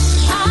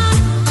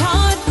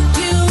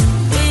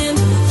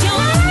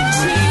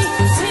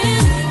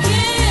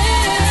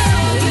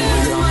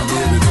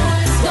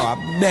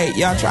 Bait,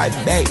 y'all try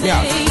to bait,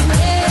 y'all.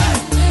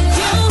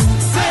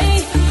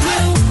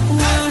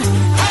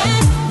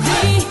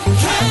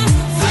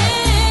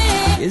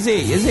 Is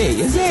it?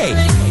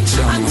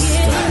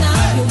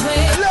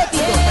 Let's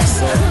go.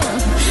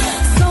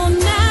 So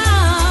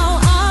now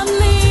I'm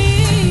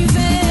leaving.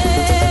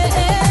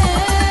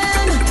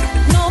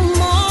 No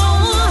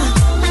more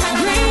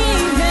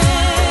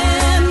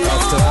grieving.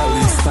 After all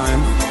this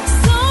time.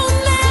 So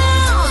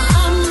now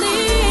I'm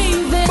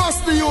leaving.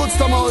 Bust the youths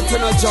come out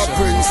in a job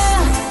prince.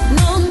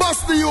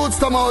 Bust the youths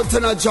come out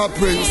in a job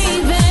prince.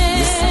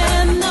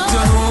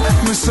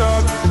 Me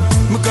shock,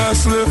 me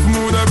cause left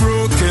mood a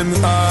broken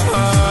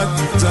heart.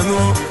 I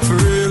know, for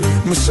real,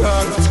 me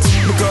shock,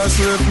 me cause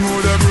left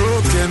mood a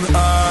broken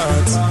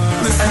heart.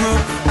 Listen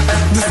up,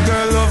 this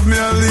girl love me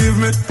and leave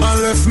me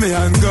and left me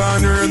and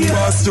gone. Rain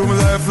pass through my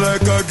life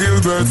like a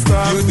Gilbert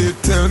Storm. You did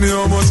tell me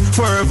how much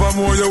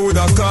forevermore you would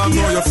have come.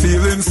 Now you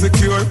feel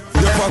insecure,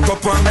 you pack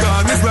up and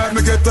gone. It's like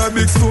me get a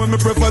big stone, me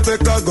prefer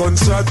take a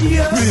gunshot. Me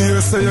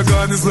here say you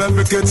gone, it's like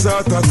me get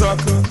shot attack.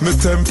 Me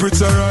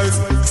temperature rise,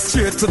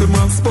 straight to the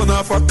man spun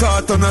off a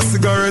carton and a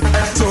cigarette.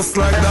 Just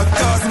like that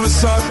cause me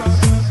shot.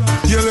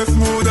 You left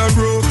me with a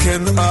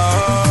broken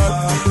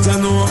heart. I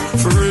know,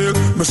 for real,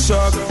 me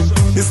shock.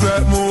 It's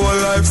like my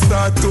whole life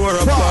start to tear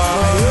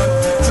apart.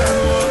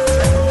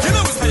 You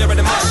know it's how you ready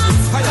to mash it.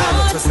 How you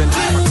represent for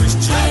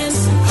Christians.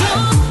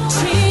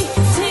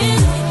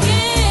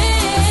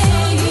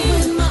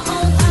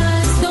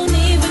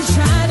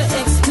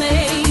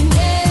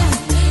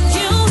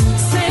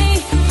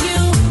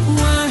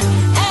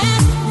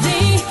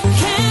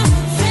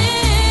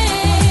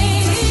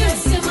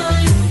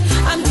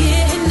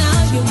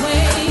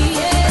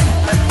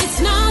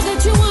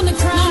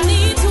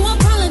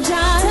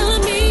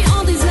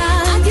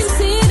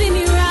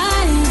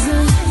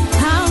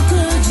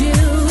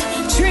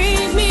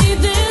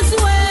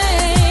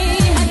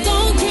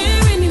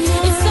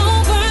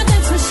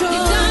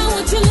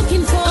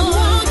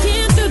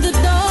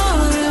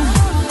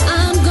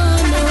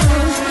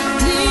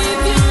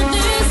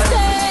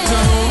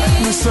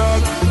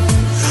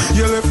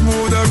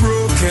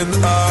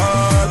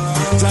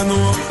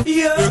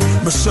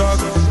 Shock.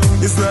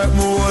 It's like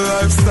my whole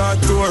life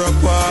start to tear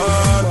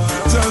apart.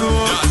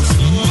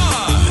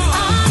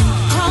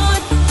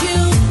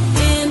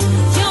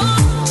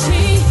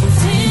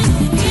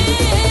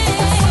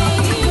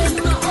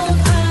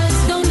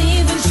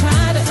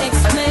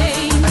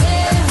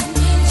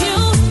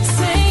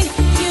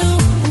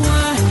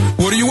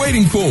 What are you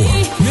waiting for?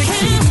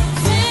 Mix it.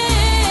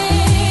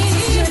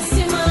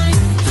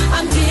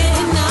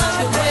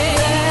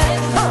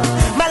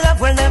 My love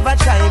will never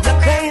drive you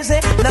crazy.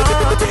 No,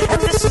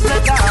 and this is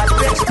not a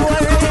heartbreak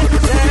story.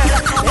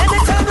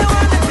 Anytime you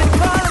want to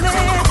call me,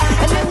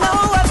 and you know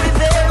I'll be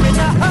there in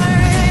a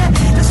hurry.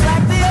 Just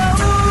like the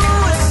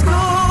old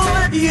school,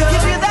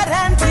 give you that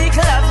antique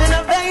loving,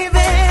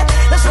 baby.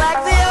 Just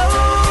like the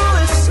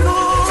old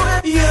school,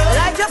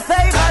 like your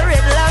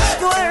favorite love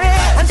story.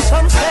 And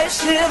some say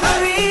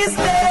chivalry's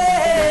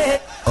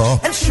dead,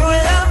 and true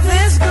love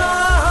is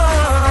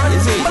gone.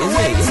 But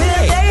wait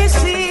till they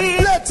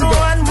see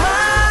one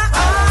more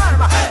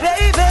arm,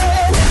 baby.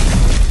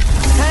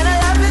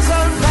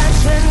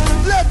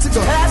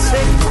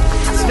 Classic,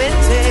 it's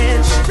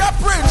vintage.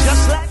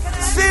 Just like a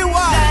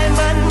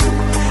diamond,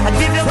 I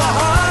give you my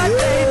heart,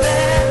 baby.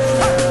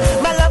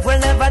 My love will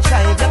never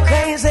drive you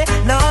crazy,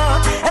 no.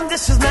 And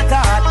this is not a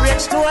heartbreak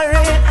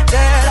story,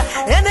 girl.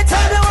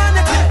 Anytime you want,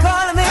 you can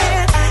call me,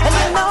 and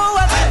you know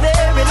I'll be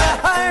there in a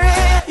hurry.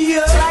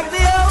 It's like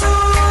the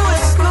old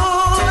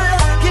school,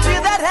 give you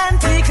that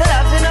antique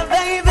loving,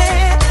 baby.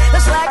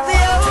 It's like the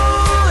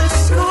old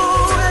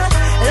school,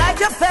 like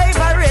your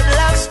favorite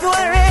love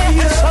story.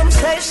 Some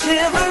say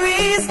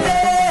chivalry's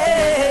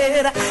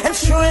dead, and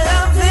true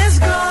love is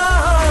gone.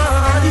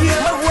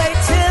 But wait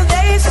till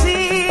they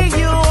see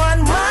you on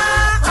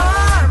my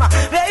arm,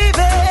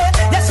 baby.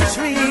 Yes, it's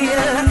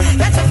real.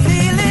 Get to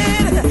feel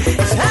it.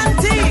 It's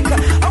antique.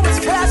 Oh, it's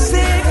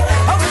classic.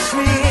 Oh, it's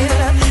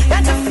real.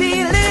 Get to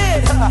feel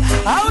it.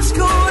 Old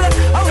school.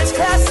 Oh, it's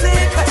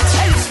classic.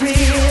 It's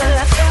real.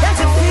 Get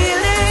to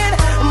feel it,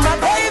 my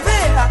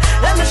baby.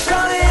 Let me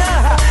show you.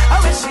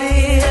 Oh, it's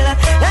real.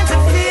 Get to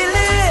feel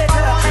it.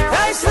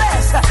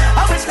 Priceless.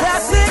 Oh, it's classic.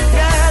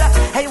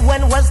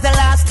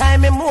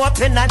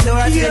 open a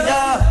door to you.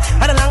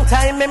 And a long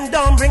time him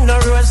don't bring no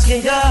rose to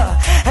you.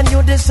 And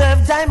you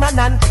deserve diamond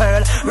and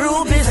pearl,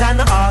 rubies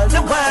and all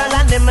the world,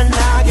 and him and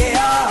Nagi.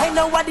 I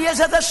know what is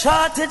the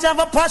shortage of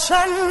a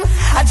passion,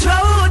 a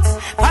drought,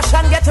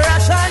 passion get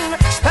ration.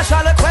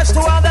 Special request to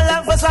all the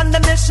lovers on the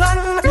mission.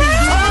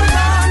 Hold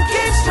on,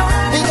 keep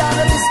strong. You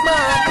gotta be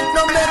smart,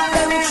 no make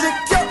them trick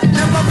you.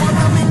 Never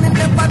follow me,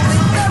 never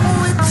think them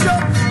with you.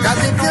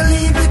 Cause if you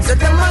leave it to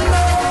them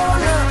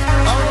alone,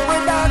 all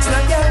without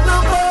not get no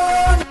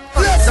bone.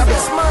 Let's be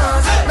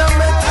smart, no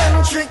make them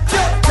trick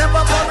you.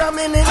 Never follow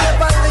me,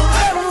 never think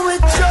them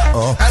with you.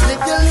 Cause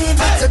if you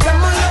leave it to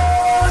them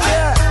alone,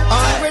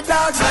 all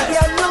without not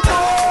get no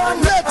bone.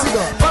 Let's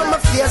go. From my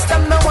face,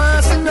 them no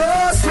want to no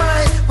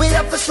smile. We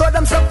have to show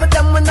them something,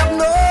 them we have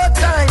no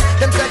time.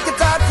 Them take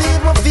it out,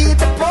 feed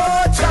the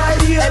poor child.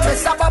 Every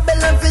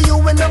Babylon for you,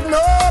 we have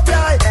no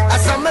blind. I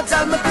saw me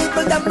tell my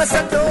people that me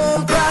say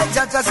don't cry.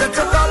 Judge I said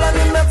to call on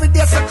him every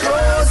day, so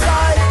close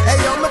eye. Hey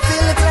yo, me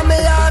feel it from my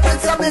heart,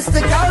 it's a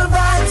mystical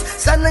vibes.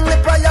 Sending the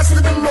prayers to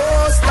the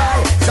Most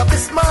High. So be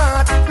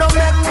smart, no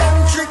make them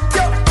trick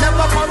you.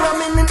 Never follow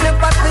me,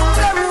 never think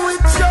them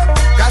with you.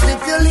 Cause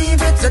if you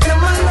leave it to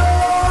them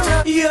alone,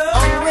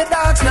 hungry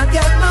dogs not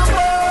get no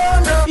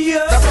bone.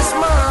 So be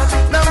smart,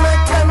 no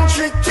make them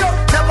trick you.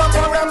 Never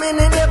follow me,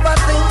 never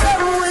think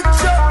them with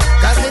you.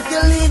 Cause if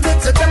you leave it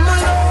to them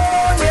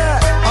alone,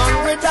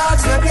 hungry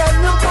dogs not get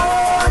no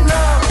bone.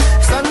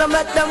 So no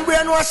make them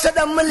brainwash you,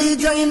 them will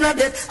lead you in a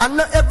debt. And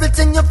not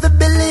everything you have to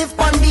believe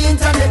on the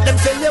internet. Them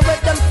tell you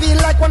what them feel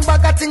like one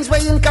bag of things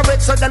way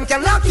incorrect. So them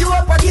can lock you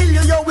up or kill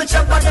you,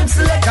 whichever them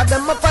select. Cause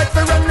them a fight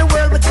for run the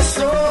world which is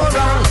so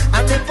wrong.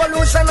 And the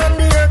pollution on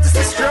the earth is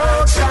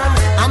destruction.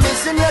 I'm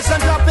missing nation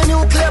dropping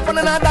nuclear on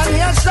another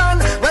nation.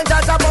 When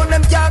judge about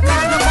them can't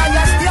call no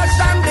fire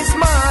station. Be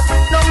smart,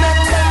 no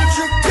make them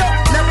trick you.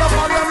 Never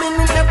follow me,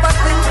 never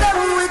think them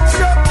with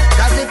you.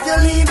 Cause if you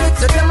leave it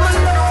to them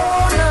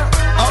alone,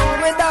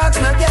 hungry dogs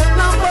not get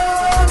no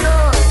bone.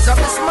 So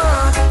be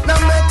smart, no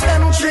make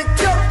them trick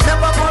you.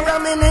 Never follow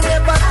me,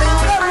 never think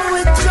them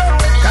with you.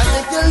 Cause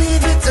if you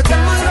leave it to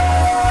them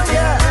alone,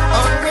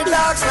 hungry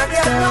dogs not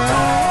get no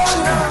bone.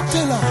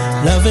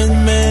 Love in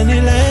many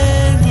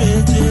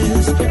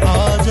languages,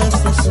 all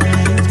just the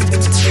same.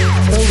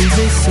 Though we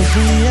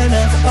disagree and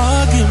have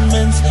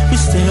arguments, we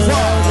still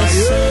are the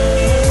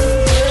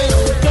same.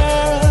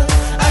 Girl,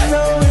 I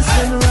know it's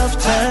been a rough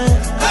time.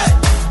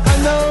 I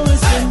know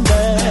it's been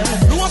bad.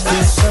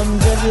 There's some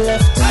good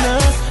left in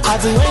us. I'll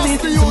do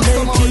anything to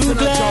make you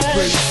glad.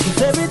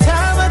 'Cause every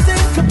time I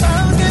think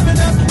about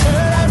giving up,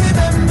 girl, I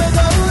remember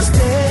those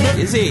days.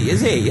 You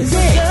see. Just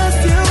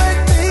you and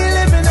me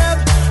living up,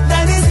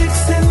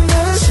 96 in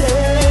the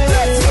shade.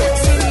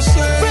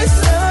 Fresh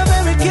love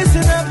and we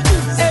kissing up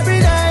every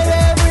night,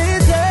 every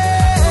day.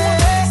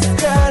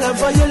 Girl, I'm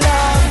for your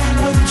love,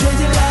 wouldn't trade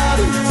your love,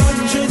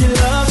 wouldn't trade your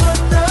love for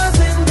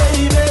nothing,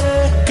 baby.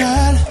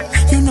 Girl,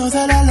 you know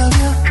that I love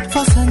you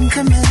for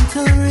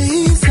sentimental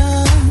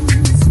reasons.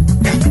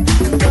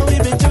 Though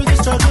we've been through the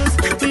struggles,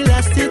 we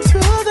lasted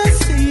through the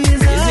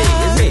seasons.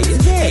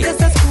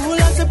 Just as cool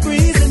as a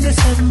breeze in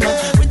December,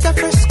 with a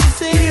fresh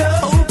kiss in your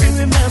hope you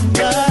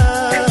remember.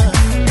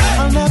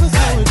 I'll never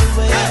throw it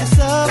away,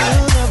 so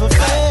I'll never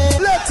fade.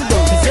 Let's go.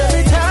 'Cause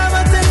every time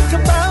I think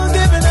about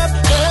giving up,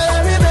 girl, I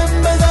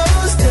remember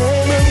those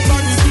days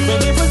when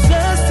it was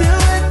just you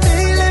and me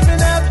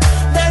living up,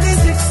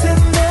 96 in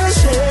the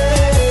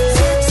shade.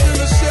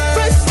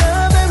 Fresh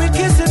love and we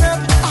kissing up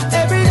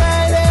every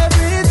night,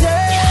 every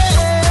day.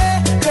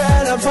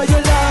 Girl, I'm for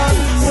your love,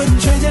 wouldn't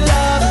trade your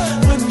love,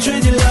 wouldn't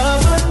trade your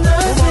love for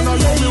nothing.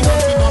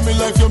 Me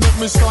life you make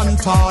me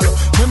stand tall.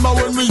 Remember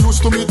when we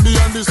used to meet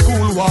behind the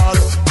school wall?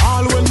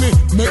 All when me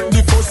make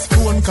the first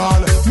phone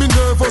call. Me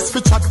nervous for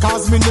chat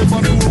cause me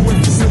never knew what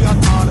to say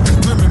at all.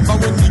 Remember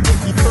when me get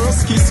the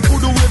first kiss?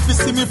 Could wait to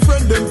see me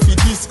friend them fi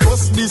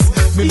discuss this.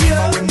 Me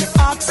remember when me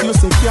ask you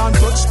say can't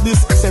touch this.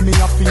 Say me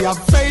have to have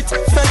faith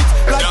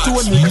like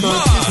Tony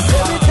Curtis.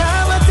 Every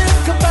time I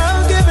think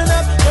about giving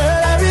up,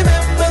 girl, I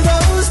remember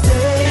those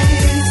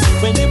days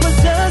when it was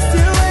just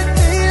you and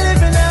me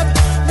living up,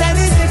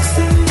 96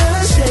 in the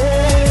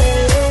shade.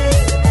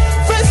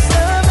 Fresh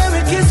love and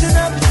we kissing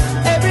up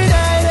every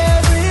night,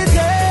 every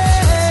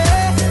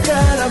day.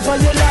 Girl, I'm for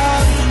your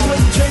love,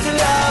 wouldn't trade your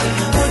love,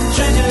 wouldn't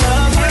trade your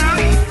love.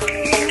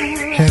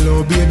 Hello,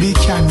 baby,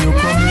 can you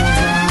come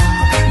over?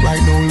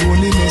 Right now,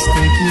 loneliness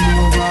taking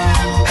over.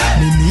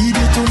 Me need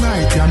you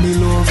tonight, yeah, me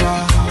lover.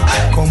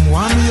 Come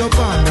warm me up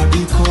under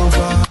the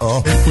cover.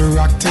 If we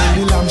rock till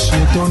the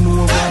lampshade turn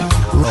over.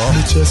 Rock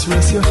me chest,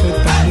 rest your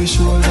head on the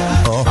shoulder.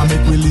 I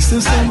make we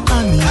listen some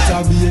Anita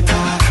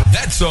Baker.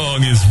 That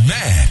song is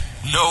mad.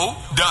 No,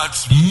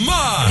 that's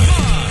mine.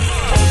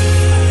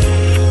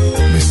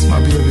 Miss my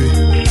baby.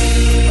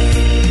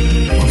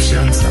 Oh, she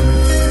answer me.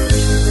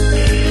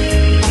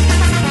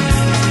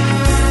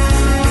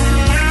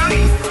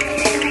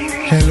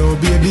 Hello,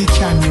 baby,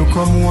 can you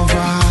come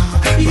over?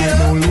 Right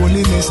now,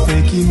 loneliness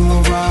taking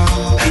over.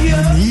 I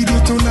need you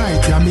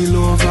tonight, yeah, me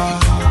lover.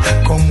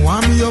 Come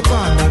warm me up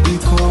under the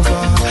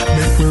cover.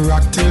 Make me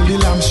rock till the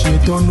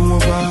lampshade turn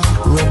over.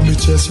 Rub me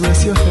chest,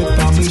 rest your head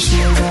on my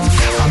shoulder.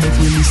 And make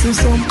me listen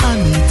some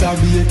Anita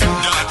Baker.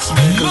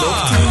 Make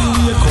love till we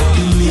wake up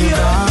in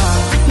later.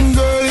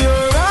 Girl,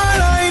 you're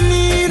all I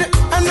need,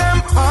 and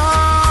I'm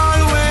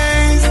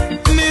always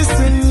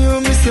missing you.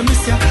 Miss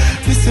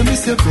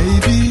you,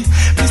 baby.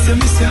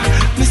 Miss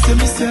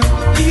you.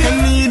 I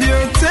need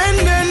your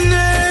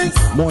tenderness.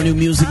 More new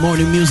music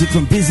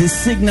from Busy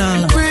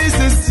Signal.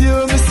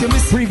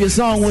 Previous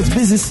song was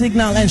Busy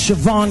Signal and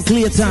Siobhan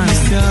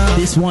Cleartime.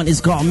 This one is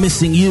called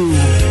Missing You.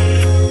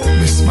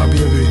 Miss my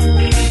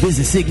baby.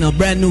 Busy Signal,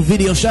 brand new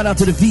video. Shout out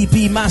to the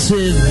VP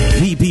Massive.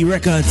 VP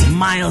Records,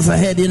 miles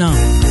ahead, you know.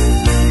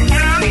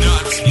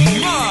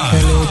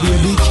 Hello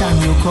baby,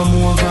 can you come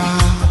over?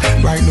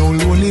 Right now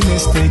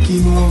loneliness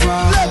taking over.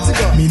 Let's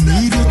go. Me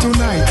need you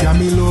tonight, yeah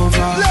me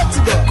lover. Let's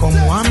go. Come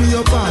warm me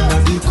up under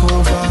the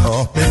cover.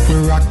 Make me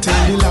rock till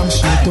the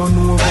lampshade turn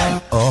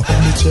over. Let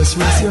me just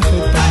rest your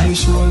head on my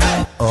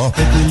shoulder.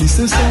 Make me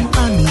listen some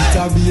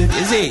Anita Baker.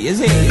 Is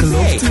it? Make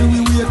love till we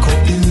wake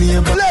up in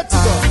labor. Let's go.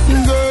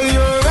 Girl,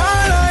 you're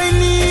all I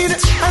need,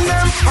 and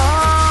I'm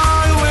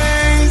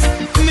always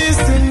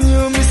missing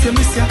you. Miss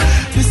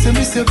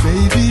you,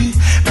 baby.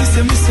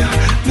 Miss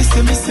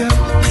you.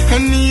 I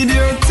need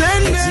your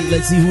tenderness.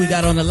 Let's see who we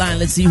got on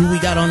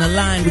the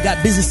line. We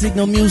got Busy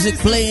Signal music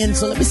playing.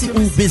 So let me see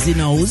who's busy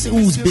now.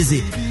 Who's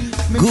busy?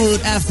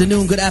 Good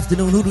afternoon.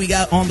 Who do we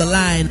got on the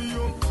line?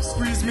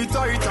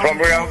 From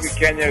Nairobi,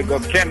 Kenya, we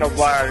got Ken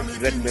O'Barra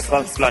representing the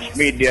Sunsplash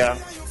Media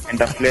and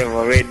the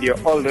Flavor Radio,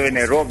 all the way in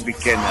Nairobi,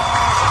 Kenya.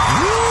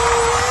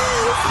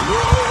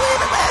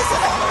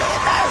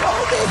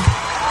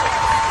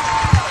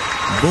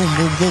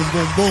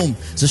 Boom.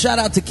 So shout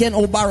out to Ken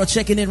O'Barra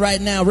checking in right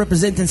now,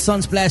 representing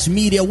Sunsplash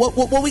Media.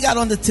 What we got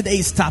on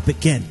today's topic,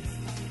 Ken?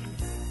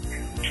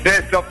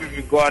 Today's topic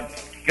we got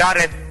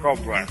Gareth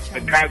Cobra, the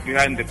guy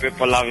behind the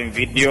Paper Loving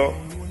video.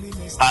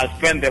 I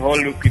spent the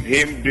whole week with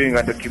him doing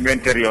a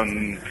documentary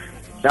on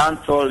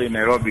dancehall in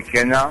Nairobi,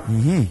 Kenya.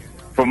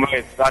 From where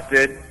it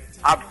started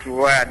up to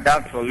where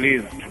dancehall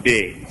is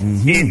today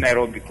in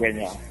Nairobi,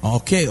 Kenya.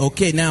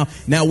 Okay. Now,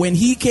 when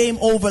he came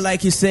over,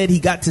 like you said, he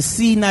got to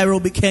see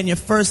Nairobi, Kenya,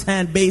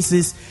 first-hand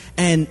basis,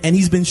 and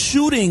he's been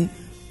shooting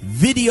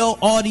video,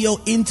 audio,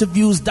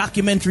 interviews,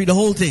 documentary, the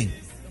whole thing.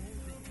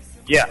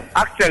 Yeah,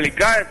 actually,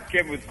 Gareth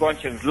came with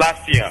Conscience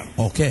last year.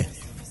 Okay.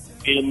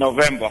 In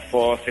November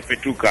for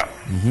Sepetuka.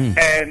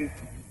 And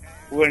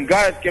when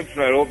Gareth came to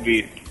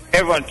Nairobi,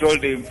 everyone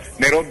told him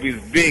Nairobi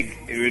is big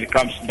when it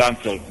comes to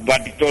dancehall.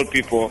 But he told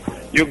people,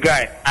 you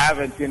guys, I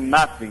haven't seen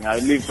nothing. I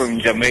live from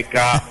Jamaica.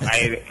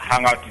 I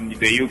hang out in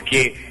the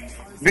UK.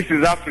 This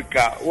is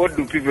Africa. What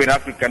do people in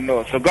Africa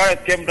know? So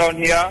Gareth came down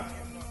here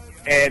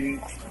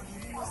and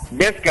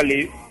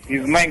basically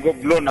his mind got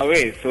blown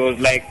away. So it was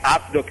like, I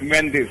have to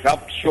document this. I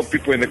have to show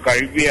people in the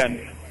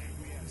Caribbean,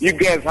 you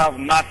guys have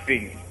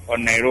nothing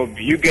on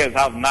Nairobi. You guys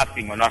have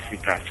nothing on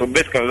Africa. So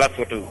basically that's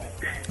what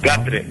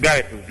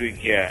Gareth was doing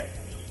here.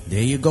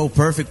 There you go.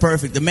 Perfect.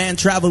 The man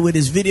traveled with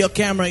his video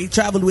camera. He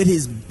traveled with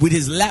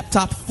his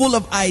laptop full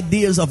of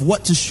ideas of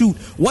what to shoot.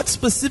 What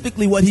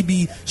specifically would he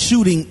be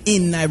shooting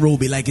in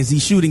Nairobi? Like, is he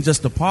shooting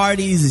just the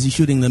parties? Is he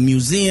shooting the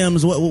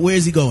museums? Where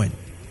is he going?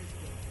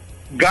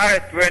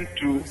 Gareth went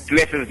to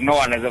places no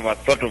one has ever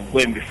thought of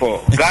going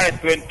before.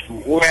 Gareth went to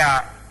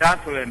where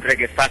dancehall and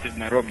reggae started in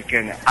Nairobi,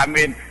 Kenya. I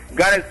mean,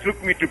 Gareth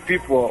took me to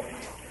people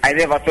I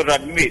never thought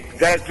I'd meet.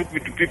 Gareth took me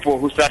to people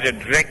who started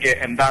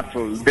reggae and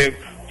dancehall. The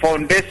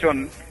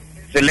foundation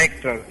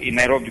selector in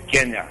Nairobi,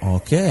 Kenya.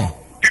 Okay.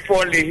 People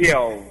only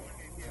here.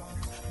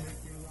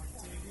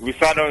 We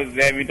sat down with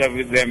them,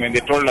 interviewed them, and they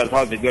told us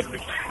how they got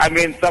it. I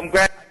mean, some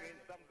guys...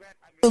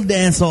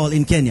 Dancehall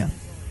in Kenya.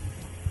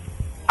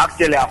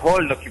 Actually, a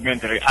whole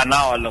documentary, an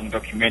hour-long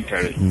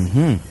documentary.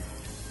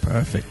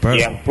 Perfect.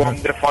 Yeah,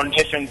 from the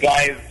foundation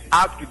guys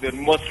up to the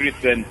most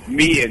recent,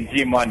 me and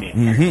G Money.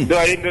 Though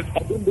I didn't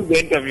do the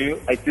interview,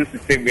 I used to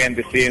stay behind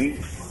the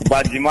scenes,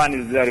 but G Money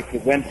is there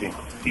representing.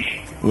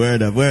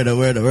 Word up.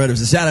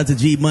 So shout out to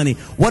G Money.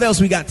 What else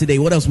we got today?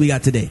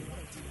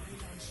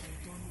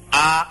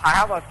 I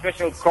have a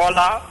special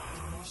caller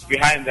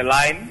behind the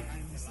line.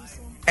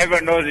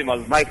 Everyone knows him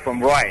as Mike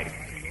from Roy.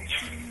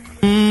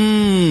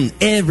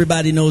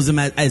 Everybody knows him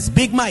as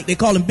Big Mike. They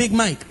call him Big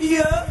Mike.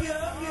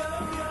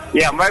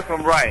 Yeah, Mike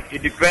from Rye.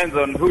 It depends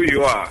on who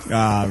you are.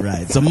 All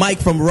right. So Mike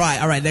from Rye.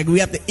 All right. We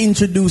have to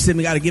introduce him.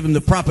 We got to give him the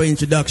proper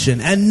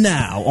introduction. And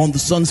now on the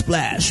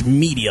Sunsplash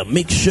Media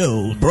Mix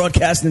Show,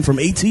 broadcasting from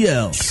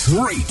ATL.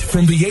 Straight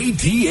from the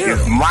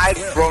ATL. Mike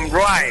from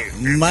Rye.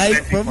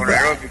 Mike from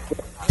Rye.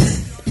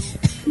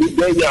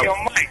 Yo,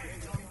 Mike.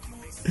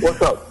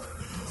 What's up?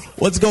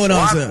 What's going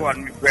on, sir?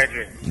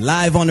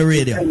 Live on the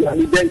radio.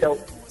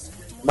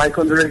 Mike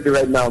on the radio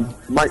right now.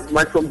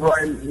 Mike from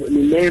Brian, the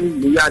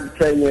name, the yard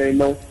Kenya, you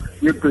know,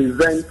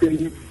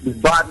 representing the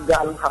bad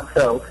girl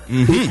herself.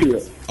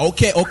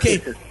 Okay.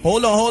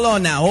 Hold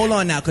on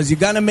now, because you're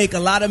going to make a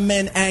lot of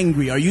men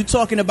angry. Are you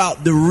talking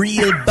about the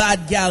real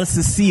bad gal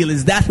Cecile?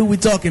 Is that who we're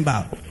talking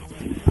about?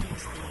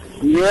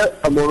 Yeah,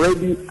 I'm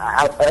already.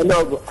 I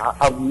know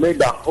I've made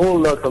a whole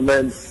lot of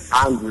men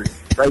angry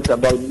right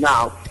about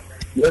now.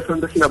 You're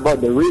talking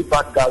about the real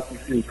bad girls you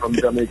see from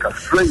Jamaica,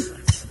 straight.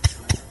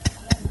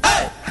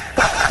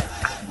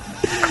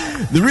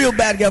 The real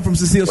bad girl from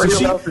Cecile. So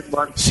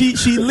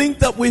she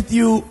linked up with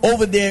you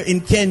over there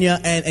in Kenya,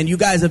 and you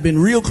guys have been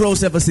real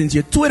close ever since.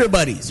 You're Twitter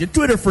buddies, you're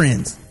Twitter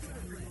friends.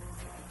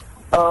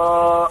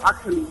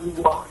 Actually, we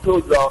were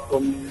close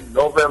from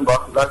November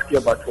last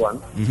year, but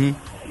one.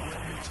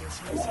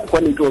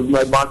 When it was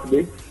my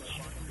birthday,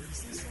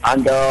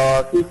 and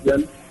since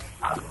then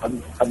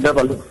I've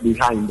never looked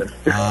behind.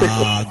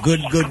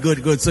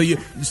 Good. So you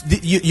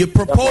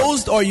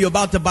proposed, or you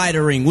about to buy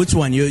the ring? Which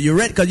one? You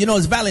ready? Because you know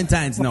it's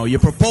Valentine's now. You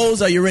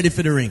proposed, or you ready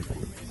for the ring?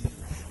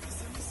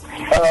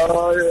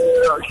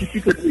 She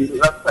cheated me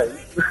last time.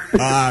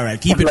 All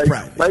right, keep it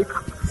private. Like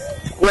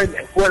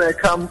when I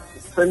come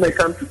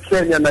to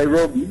Kenya,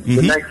 Nairobi,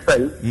 the next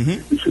time,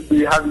 we should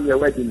be having a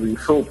wedding ring.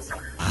 So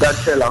that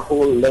tell a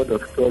whole lot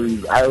of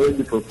stories. I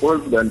already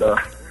proposed, and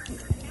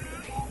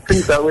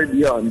things are way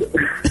beyond.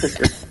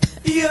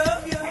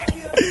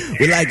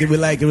 We like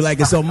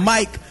it. So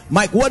Mike,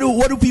 what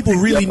do people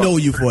really know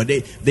you for?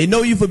 They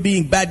know you for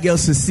being Bad Girl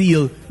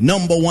Cecile,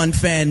 #1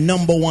 fan,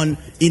 #1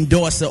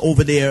 endorser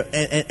over there,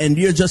 and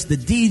you're just the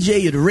DJ,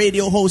 you're the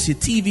radio host, you're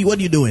TV. What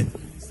are you doing?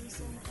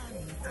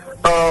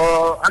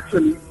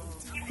 Actually,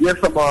 yes,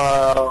 I'm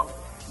a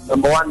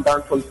 #1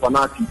 dancehall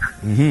fanatic.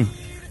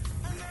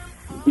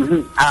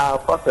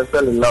 First I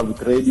fell in love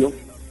with radio.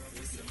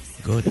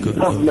 Good.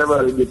 I've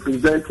never really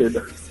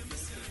presented.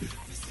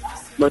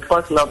 My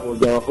first love was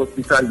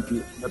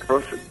hospitality. My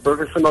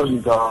professional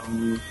is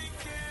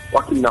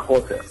working in a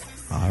hotel.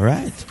 All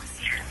right.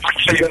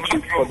 Actually,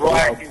 Mike from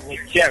Roy is a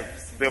chef.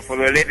 So for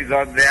the ladies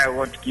out there who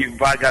want to give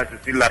Bad Girl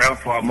Cecile around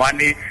for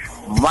money,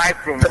 Mike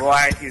from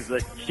Roy is a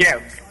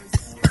chef.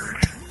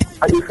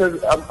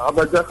 Because I'm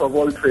a jack of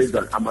all trades.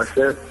 I'm a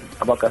chef.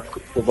 I'm a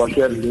customer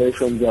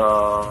relations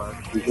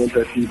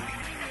representative.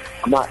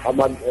 I'm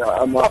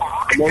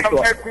also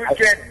a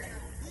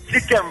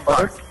chicken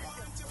back.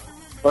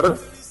 Pardon?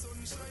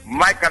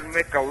 Mike can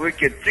make a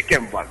wicked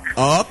chicken back.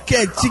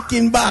 Okay,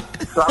 chicken back.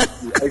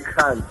 Exactly, I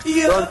can.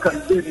 No one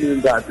can beat me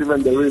in that.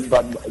 Even the real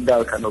bad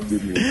girl cannot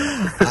beat me.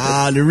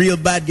 The real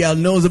bad girl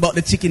knows about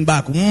the chicken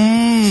back.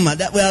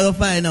 That way I'll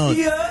find out.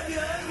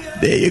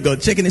 There you go,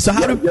 checking it. So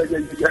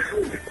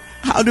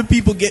how do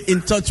people get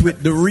in touch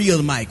with the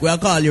real Mike? Well, I'll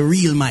call you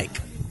Real Mike.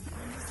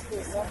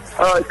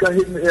 You can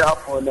hit me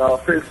up on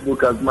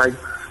Facebook as Mike.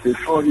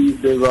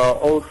 There's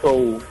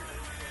also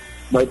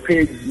my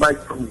page,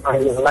 Mike from. I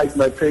like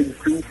my page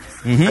too,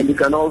 and you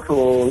can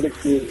also link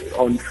me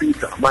on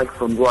Twitter. Mike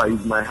from Roy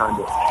is my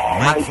handle.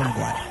 Mike from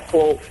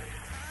Roy.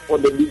 For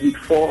the digit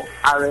 4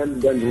 RM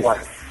then Roy.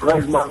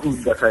 Right, my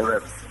hood that I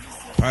rep.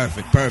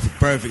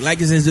 Perfect.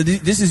 Like I said, so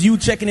this is you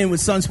checking in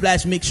with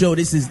Sunsplash Mix Show.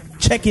 This is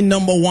check-in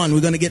 #1. We're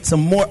going to get some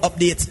more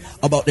updates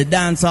about the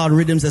dancehall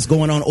rhythms that's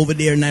going on over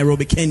there in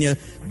Nairobi, Kenya,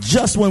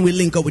 just when we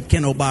link up with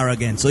Ken Obara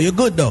again. So you're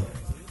good, though?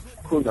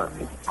 Cool,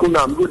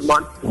 I'm good,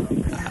 man.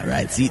 All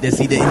right, see, they're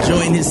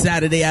enjoying his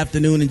Saturday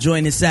afternoon.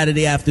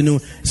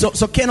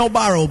 So Ken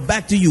Obaro,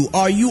 back to you.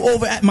 Are you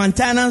over at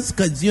Montana's?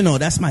 Because, you know,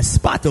 that's my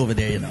spot over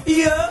there, you know.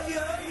 Yeah.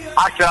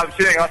 Actually, I'm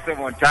sitting out in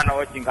Montana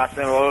watching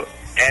Arsenal.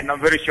 And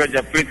I'm very sure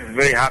the Prince is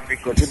very happy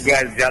because you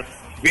guys just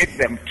beat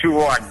them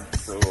 2-1.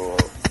 So,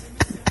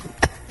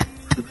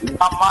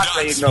 no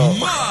matter, you know.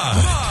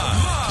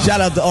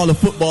 Shout out to all the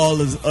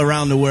footballers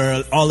around the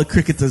world, all the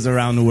cricketers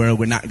around the world.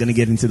 We're not going to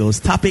get into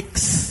those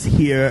topics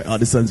here on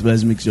the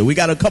Sunsplash Mix Show. We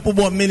got a couple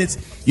more minutes.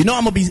 You know,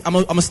 I'm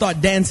gonna start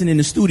dancing in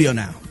the studio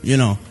now. You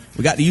know,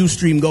 we got the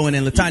Ustream going,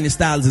 and LaTanya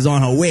Styles is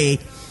on her way.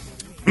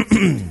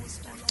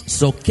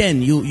 So,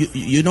 Ken,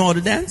 you know how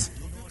to dance?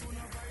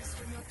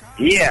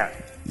 Yeah.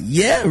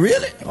 Yeah,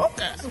 really?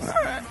 Okay,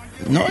 all right.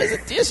 No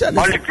hesitation.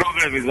 Only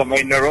problem is I'm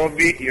in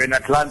Nairobi, you're in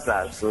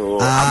Atlanta, so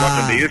I'm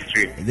not on the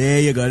Ustream. There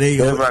you go.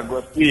 Never I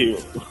go see you.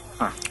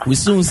 We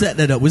soon set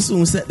that up.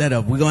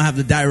 We're gonna have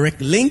the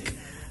direct link.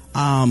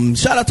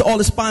 Shout out to all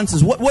the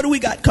sponsors. What do we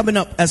got coming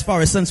up as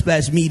far as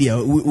Sunsplash Media?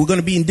 We're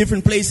gonna be in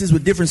different places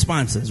with different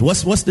sponsors.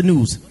 What's the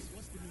news?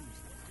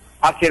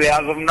 Actually,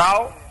 as of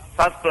now,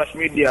 Sunsplash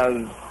Media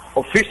has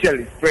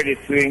officially spread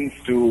its wings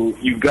to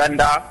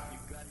Uganda.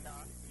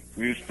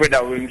 We spread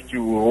our wings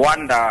to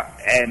Rwanda,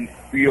 and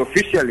we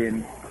officially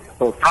in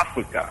South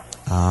Africa.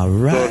 All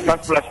right. So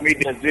Sunsplash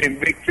Media is doing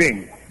big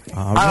things.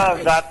 All Other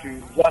than that,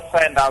 we just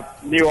signed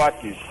up new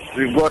artists.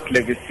 We've got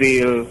Levi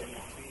Seal,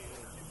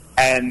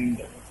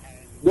 and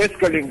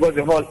basically we've got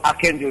the whole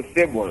Archangel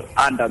stable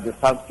under the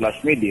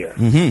Sunsplash Media.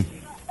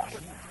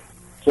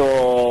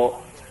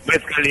 So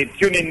basically,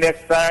 tune in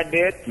next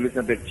Saturday to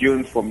listen to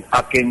tunes from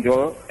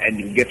Archangel, and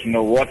you get to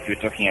know what we're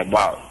talking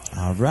about.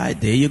 All right,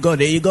 there you go.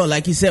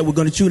 Like you said, we're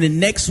going to tune in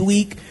next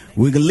week.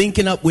 We're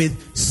linking up with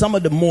some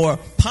of the more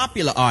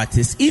popular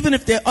artists, even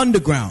if they're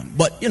underground.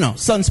 But, you know,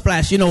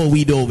 Sunsplash, you know what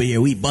we do over here.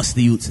 We bust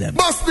the youths them.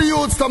 Bust the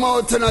youths them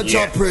out in a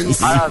job,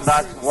 Prince.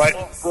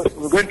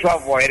 We're going to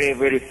have Waire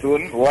very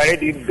soon. Waire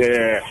did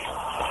the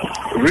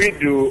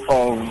redo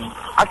of.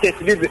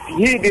 Actually,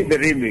 he did the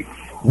remix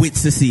with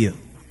Cecile.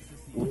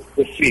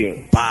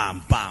 Cecile.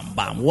 Bam, bam,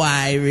 bam.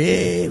 Why,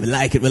 Ray? We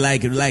like it. I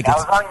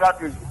was hanging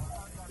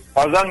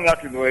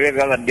out with Were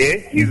the other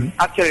day. He's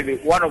actually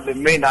one of the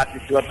main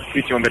artists who have to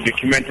feature on the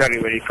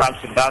documentary when it comes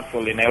to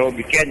dancehall in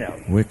Nairobi, Kenya.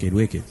 Wicked.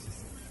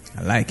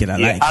 I like it. Other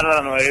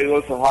than Were, we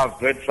also have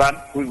Red Fan,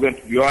 who's going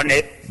to be on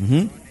it.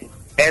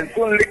 And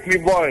soon Lick Me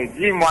Boy,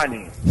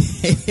 G-Money.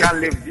 Can't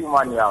leave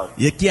G-Money out.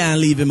 You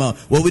can't leave him out.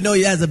 Well, we know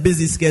he has a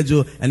busy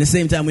schedule, and at the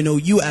same time, we know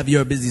you have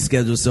your busy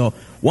schedule. So,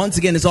 once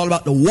again, it's all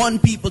about the One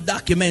People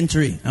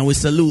documentary, and we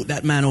salute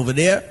that man over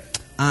there.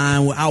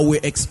 And how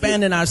we're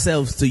expanding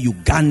ourselves to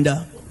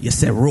Uganda, you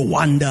said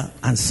Rwanda,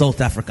 and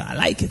South Africa. I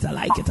like it.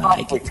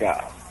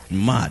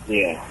 Mad.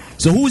 Yeah.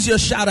 So, who's your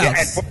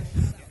shout-outs?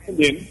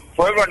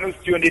 For everyone who's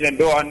tuned in and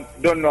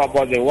don't know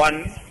about the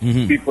One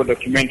People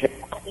documentary,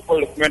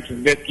 People documentary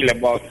is basically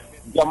about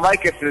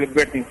Jamaica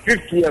celebrating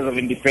 50 years of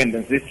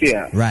independence this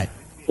year. Right.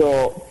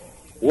 So,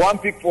 One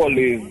People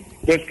is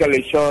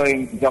basically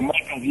showing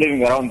Jamaicans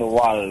living around the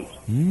world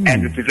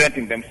and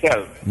representing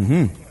themselves.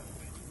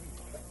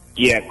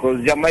 Yeah,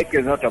 because Jamaica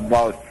is not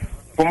about...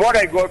 From what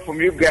I got from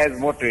you guys'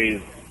 motto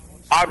is,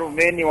 out of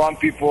many One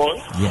People...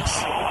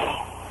 Yes.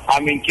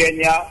 I'm in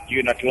Kenya, you're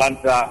in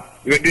Atlanta,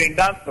 we're doing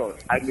dancehall.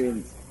 I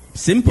mean...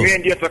 Simple. Me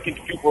and you are talking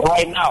to people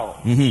right now.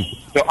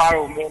 So out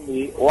of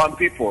many One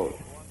People.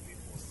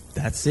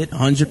 That's it,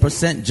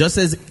 100%. Just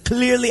as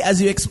clearly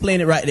as you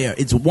explain it right there.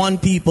 It's one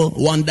people,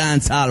 one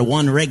dance hall,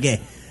 one reggae.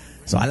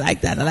 So I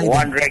like that.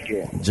 One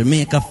reggae.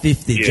 Jamaica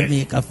 50. Yeah.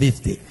 Jamaica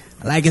 50.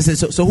 Like I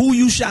said, so who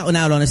you shouting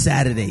out on a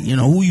Saturday? You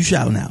know, who you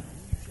shouting out?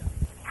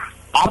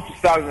 I have to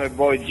start with my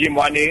boy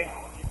G-Money.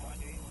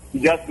 He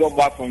just got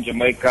back from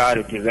Jamaica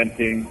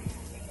representing.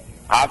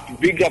 I have to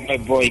big up my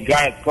boy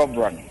Gareth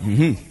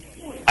Cobran.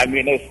 I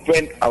mean, I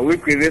spent a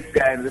week with this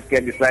guy, and this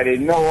guy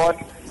decided, you know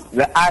what?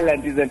 The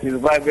island isn't his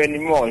vibe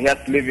anymore. He has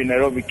to live in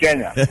Nairobi,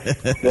 Kenya.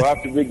 So I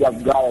have to big up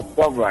Gareth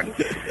Cobran.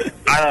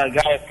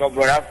 Gareth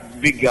Cobran, I have to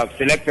big up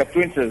Selector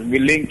Princess, me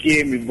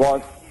Linky, me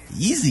boss.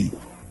 Easy.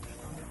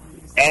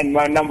 And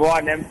my number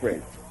one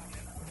empress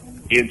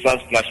in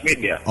Sunsplash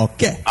Media.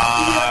 Okay.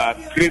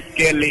 Chris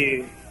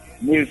Kelly,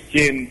 Miss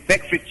Chin,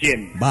 Sexy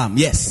Chin. Bam,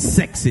 yes,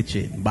 Sexy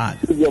Chin. Bam.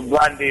 Your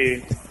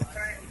Brandy,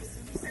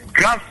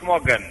 Grant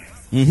Morgan.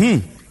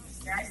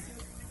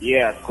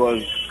 Yeah,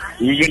 because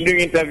we've been doing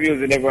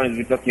interviews and everyone's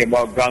been talking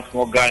about Grant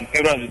Morgan.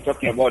 Everyone's been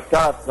talking about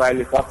Taras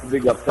Riley. So I have to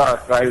big up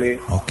Taras Riley.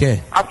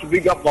 Okay. I have to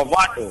big up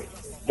Bavado.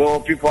 Though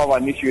people have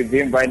an issue with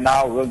him right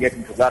now. We'll get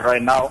into that right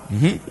now.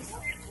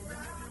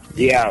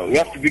 Yeah, we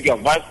have to big up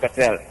Vibes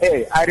Cartel.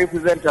 Hey, I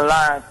represent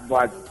Alliance,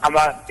 but I'm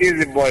an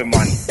easy boy,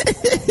 man.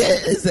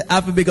 I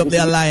have to big up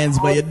the Alliance,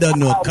 but you don't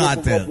know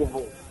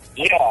Cartel.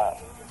 Yeah.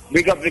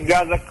 Big up the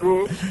Gaza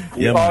crew.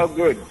 It's all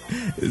good.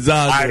 It's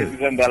all I good.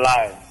 represent the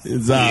Alliance.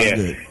 It's all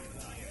good.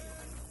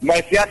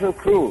 My Seattle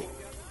crew.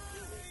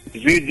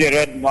 ZJ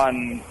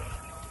Redman.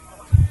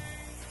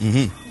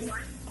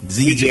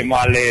 ZJ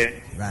Male.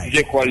 Right.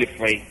 ZJ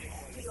Qualify.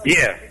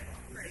 Yeah.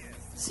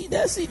 See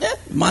that?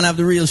 Man have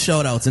the real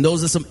shout outs. And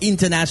those are some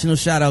international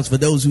shout outs for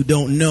those who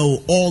don't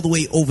know, all the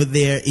way over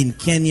there in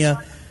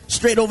Kenya,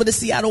 straight over to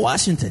Seattle,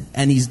 Washington.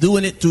 And he's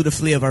doing it through the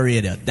Flavor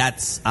Radio.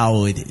 That's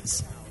how it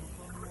is.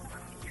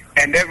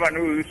 And everyone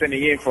who's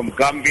listening in from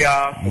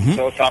Gambia, from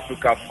South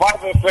Africa,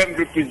 5FM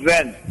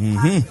represent.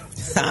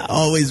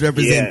 Always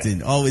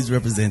representing. Always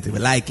representing. We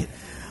like it.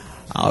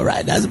 All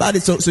right, that's about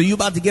it. So you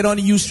about to get on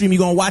the Ustream. You're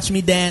going to watch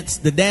me dance.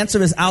 The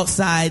dancer is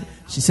outside.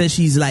 She says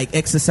she's like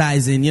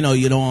exercising. You know,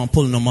 you don't want to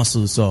pull no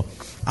muscles. So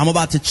I'm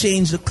about to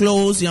change the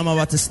clothes. I'm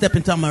about to step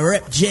into my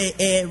Rep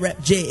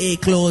JA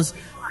clothes.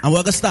 And we're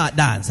going to start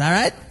dance. All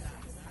right?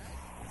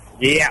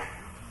 Yeah.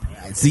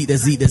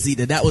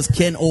 Zeta. That was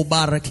Ken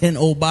O'Barra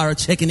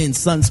checking in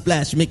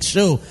Sunsplash Mix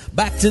Show.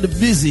 Back to the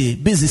busy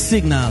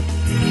signal.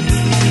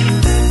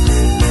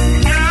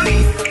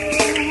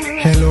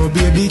 Hello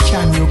baby,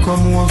 can you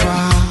come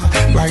over?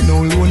 Right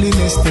now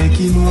loneliness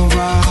taking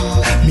over.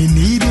 Me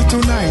need you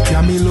tonight,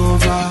 yeah me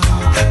lover.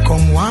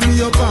 Come warm me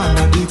up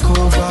under the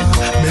cover.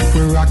 Make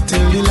we rock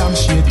till the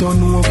lampshade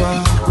turn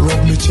over.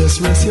 Rub me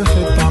chest, rest your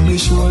head on me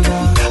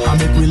shoulder. And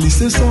make we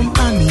listen some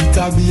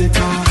Anita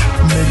Baker.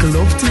 Make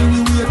love till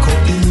we wake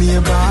up in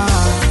neighbor.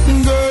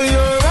 Girl,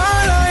 you're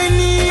all I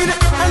need,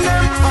 and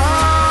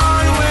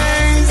I'm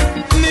always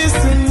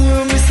missing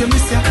you, miss you,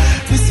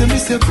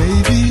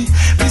 baby,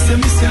 miss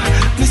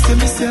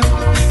you. I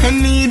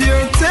need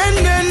your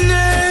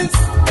tenderness.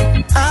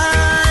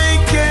 I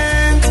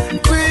can't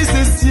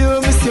resist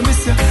you, miss you,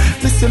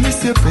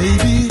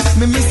 baby,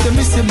 miss you.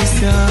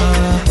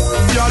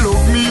 You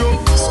love me up,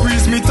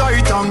 squeeze me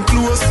tight and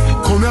close.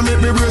 Come here,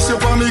 make me brace you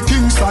on me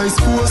king size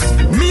post.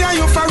 Me and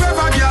you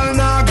forever, girl,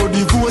 now go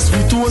divorce.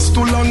 We toast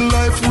to long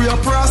life, we are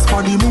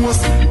prosper the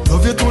most.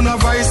 Love you to no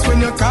voice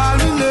when you call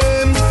me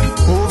name.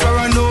 Over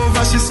and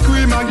over, she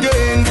scream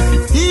again.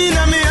 In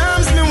my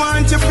arms, me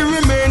want you to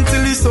remain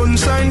till the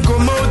sunshine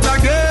come out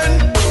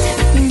again.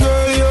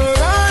 Girl, you're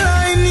all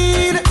I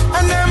need,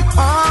 and I'm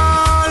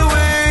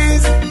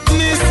always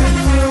missing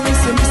you,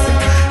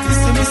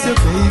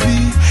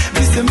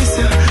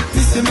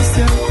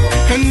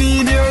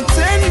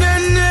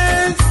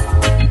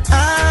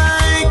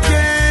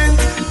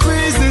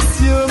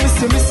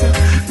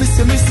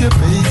 you,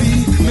 baby.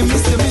 Me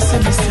miss you, miss you,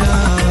 miss you.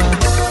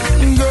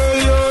 Girl,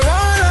 you're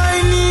all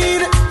I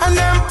need, and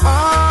I'm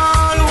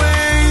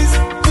always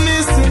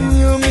missing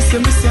you, miss you,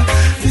 miss you,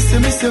 miss you,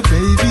 miss you,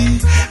 baby.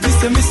 Miss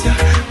you, miss you,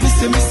 miss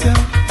you, miss you.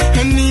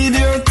 I need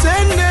your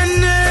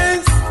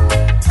tenderness.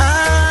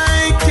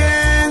 I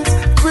can't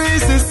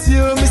resist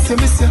you, miss you,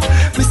 miss you,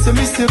 miss you,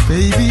 miss you,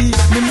 baby.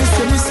 Me miss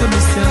you, miss you,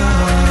 miss you.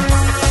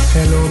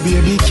 Hello,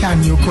 baby,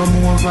 can you come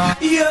over?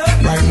 Yeah.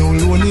 Right now,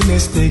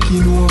 loneliness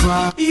taking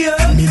over. Yeah.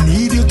 Me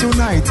need you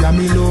tonight, yeah,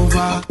 me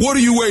lover. What are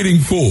you waiting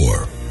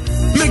for?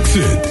 Mix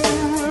it.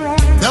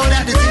 Now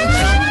that the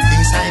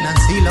thing sign and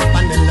seal up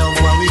on the love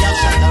where we have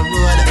shot the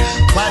road.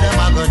 What am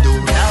I gonna do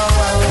now?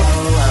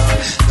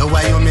 The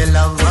way you me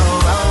love,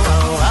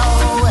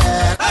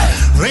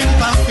 ring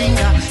my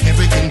finger,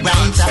 everything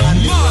brighter on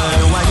the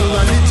world. Why you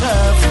on the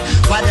turf?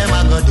 What am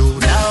I gonna do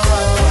now?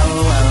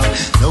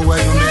 The way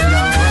you me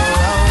love.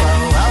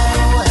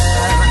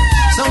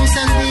 Some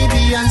send BB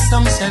and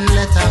some send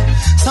letter.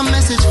 Some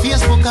message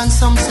Facebook and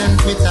some send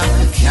Twitter.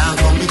 Can't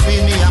come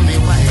between me and me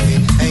wifey.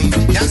 Hey,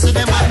 cancel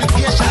them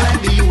application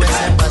like the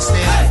US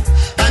Embassy.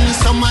 And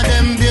some of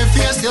them their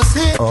face you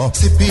see.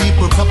 See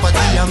people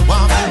property and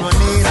one for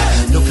running.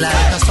 Look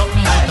like a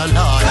something like a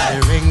Lord of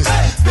the Rings.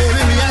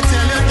 Baby, me I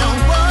tell you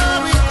don't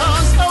worry,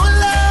 cause no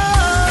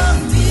love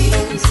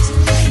means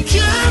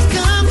can't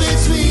come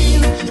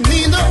between. It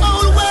mean the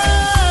whole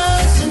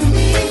world to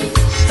me.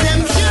 Them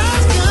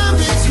can't come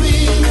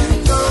between.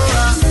 No,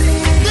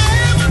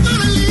 never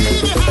gonna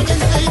leave you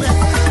hanging, baby.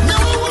 No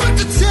one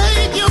to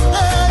take your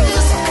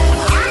place.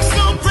 I'm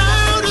so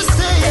proud to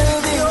say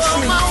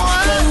you're my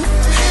one.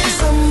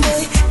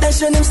 Someday, that's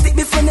when them stick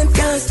before them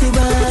cast the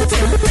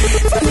water.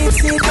 Funny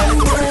say them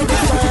boy the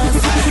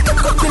fast. A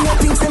couple of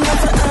things them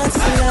never ask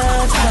for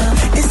laughter.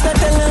 It's not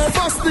the love.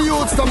 First the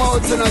youths come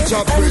out in a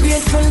job bridge.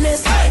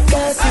 Ungratefulness,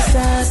 cause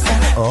disaster.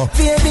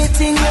 Baby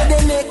thing where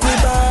they make me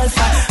ball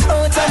for.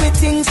 Out of the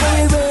things where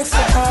we work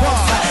so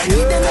hard.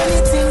 Give them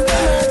anything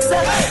they ask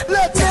for.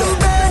 Let them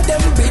burn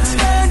them bitch,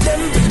 burn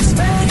them bitch,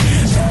 burn.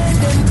 Burn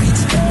them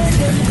bitch, burn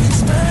them bitch,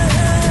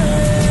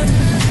 burn.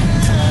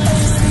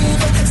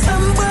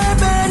 Some boy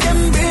burn them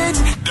bitch.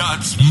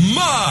 That's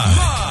mine.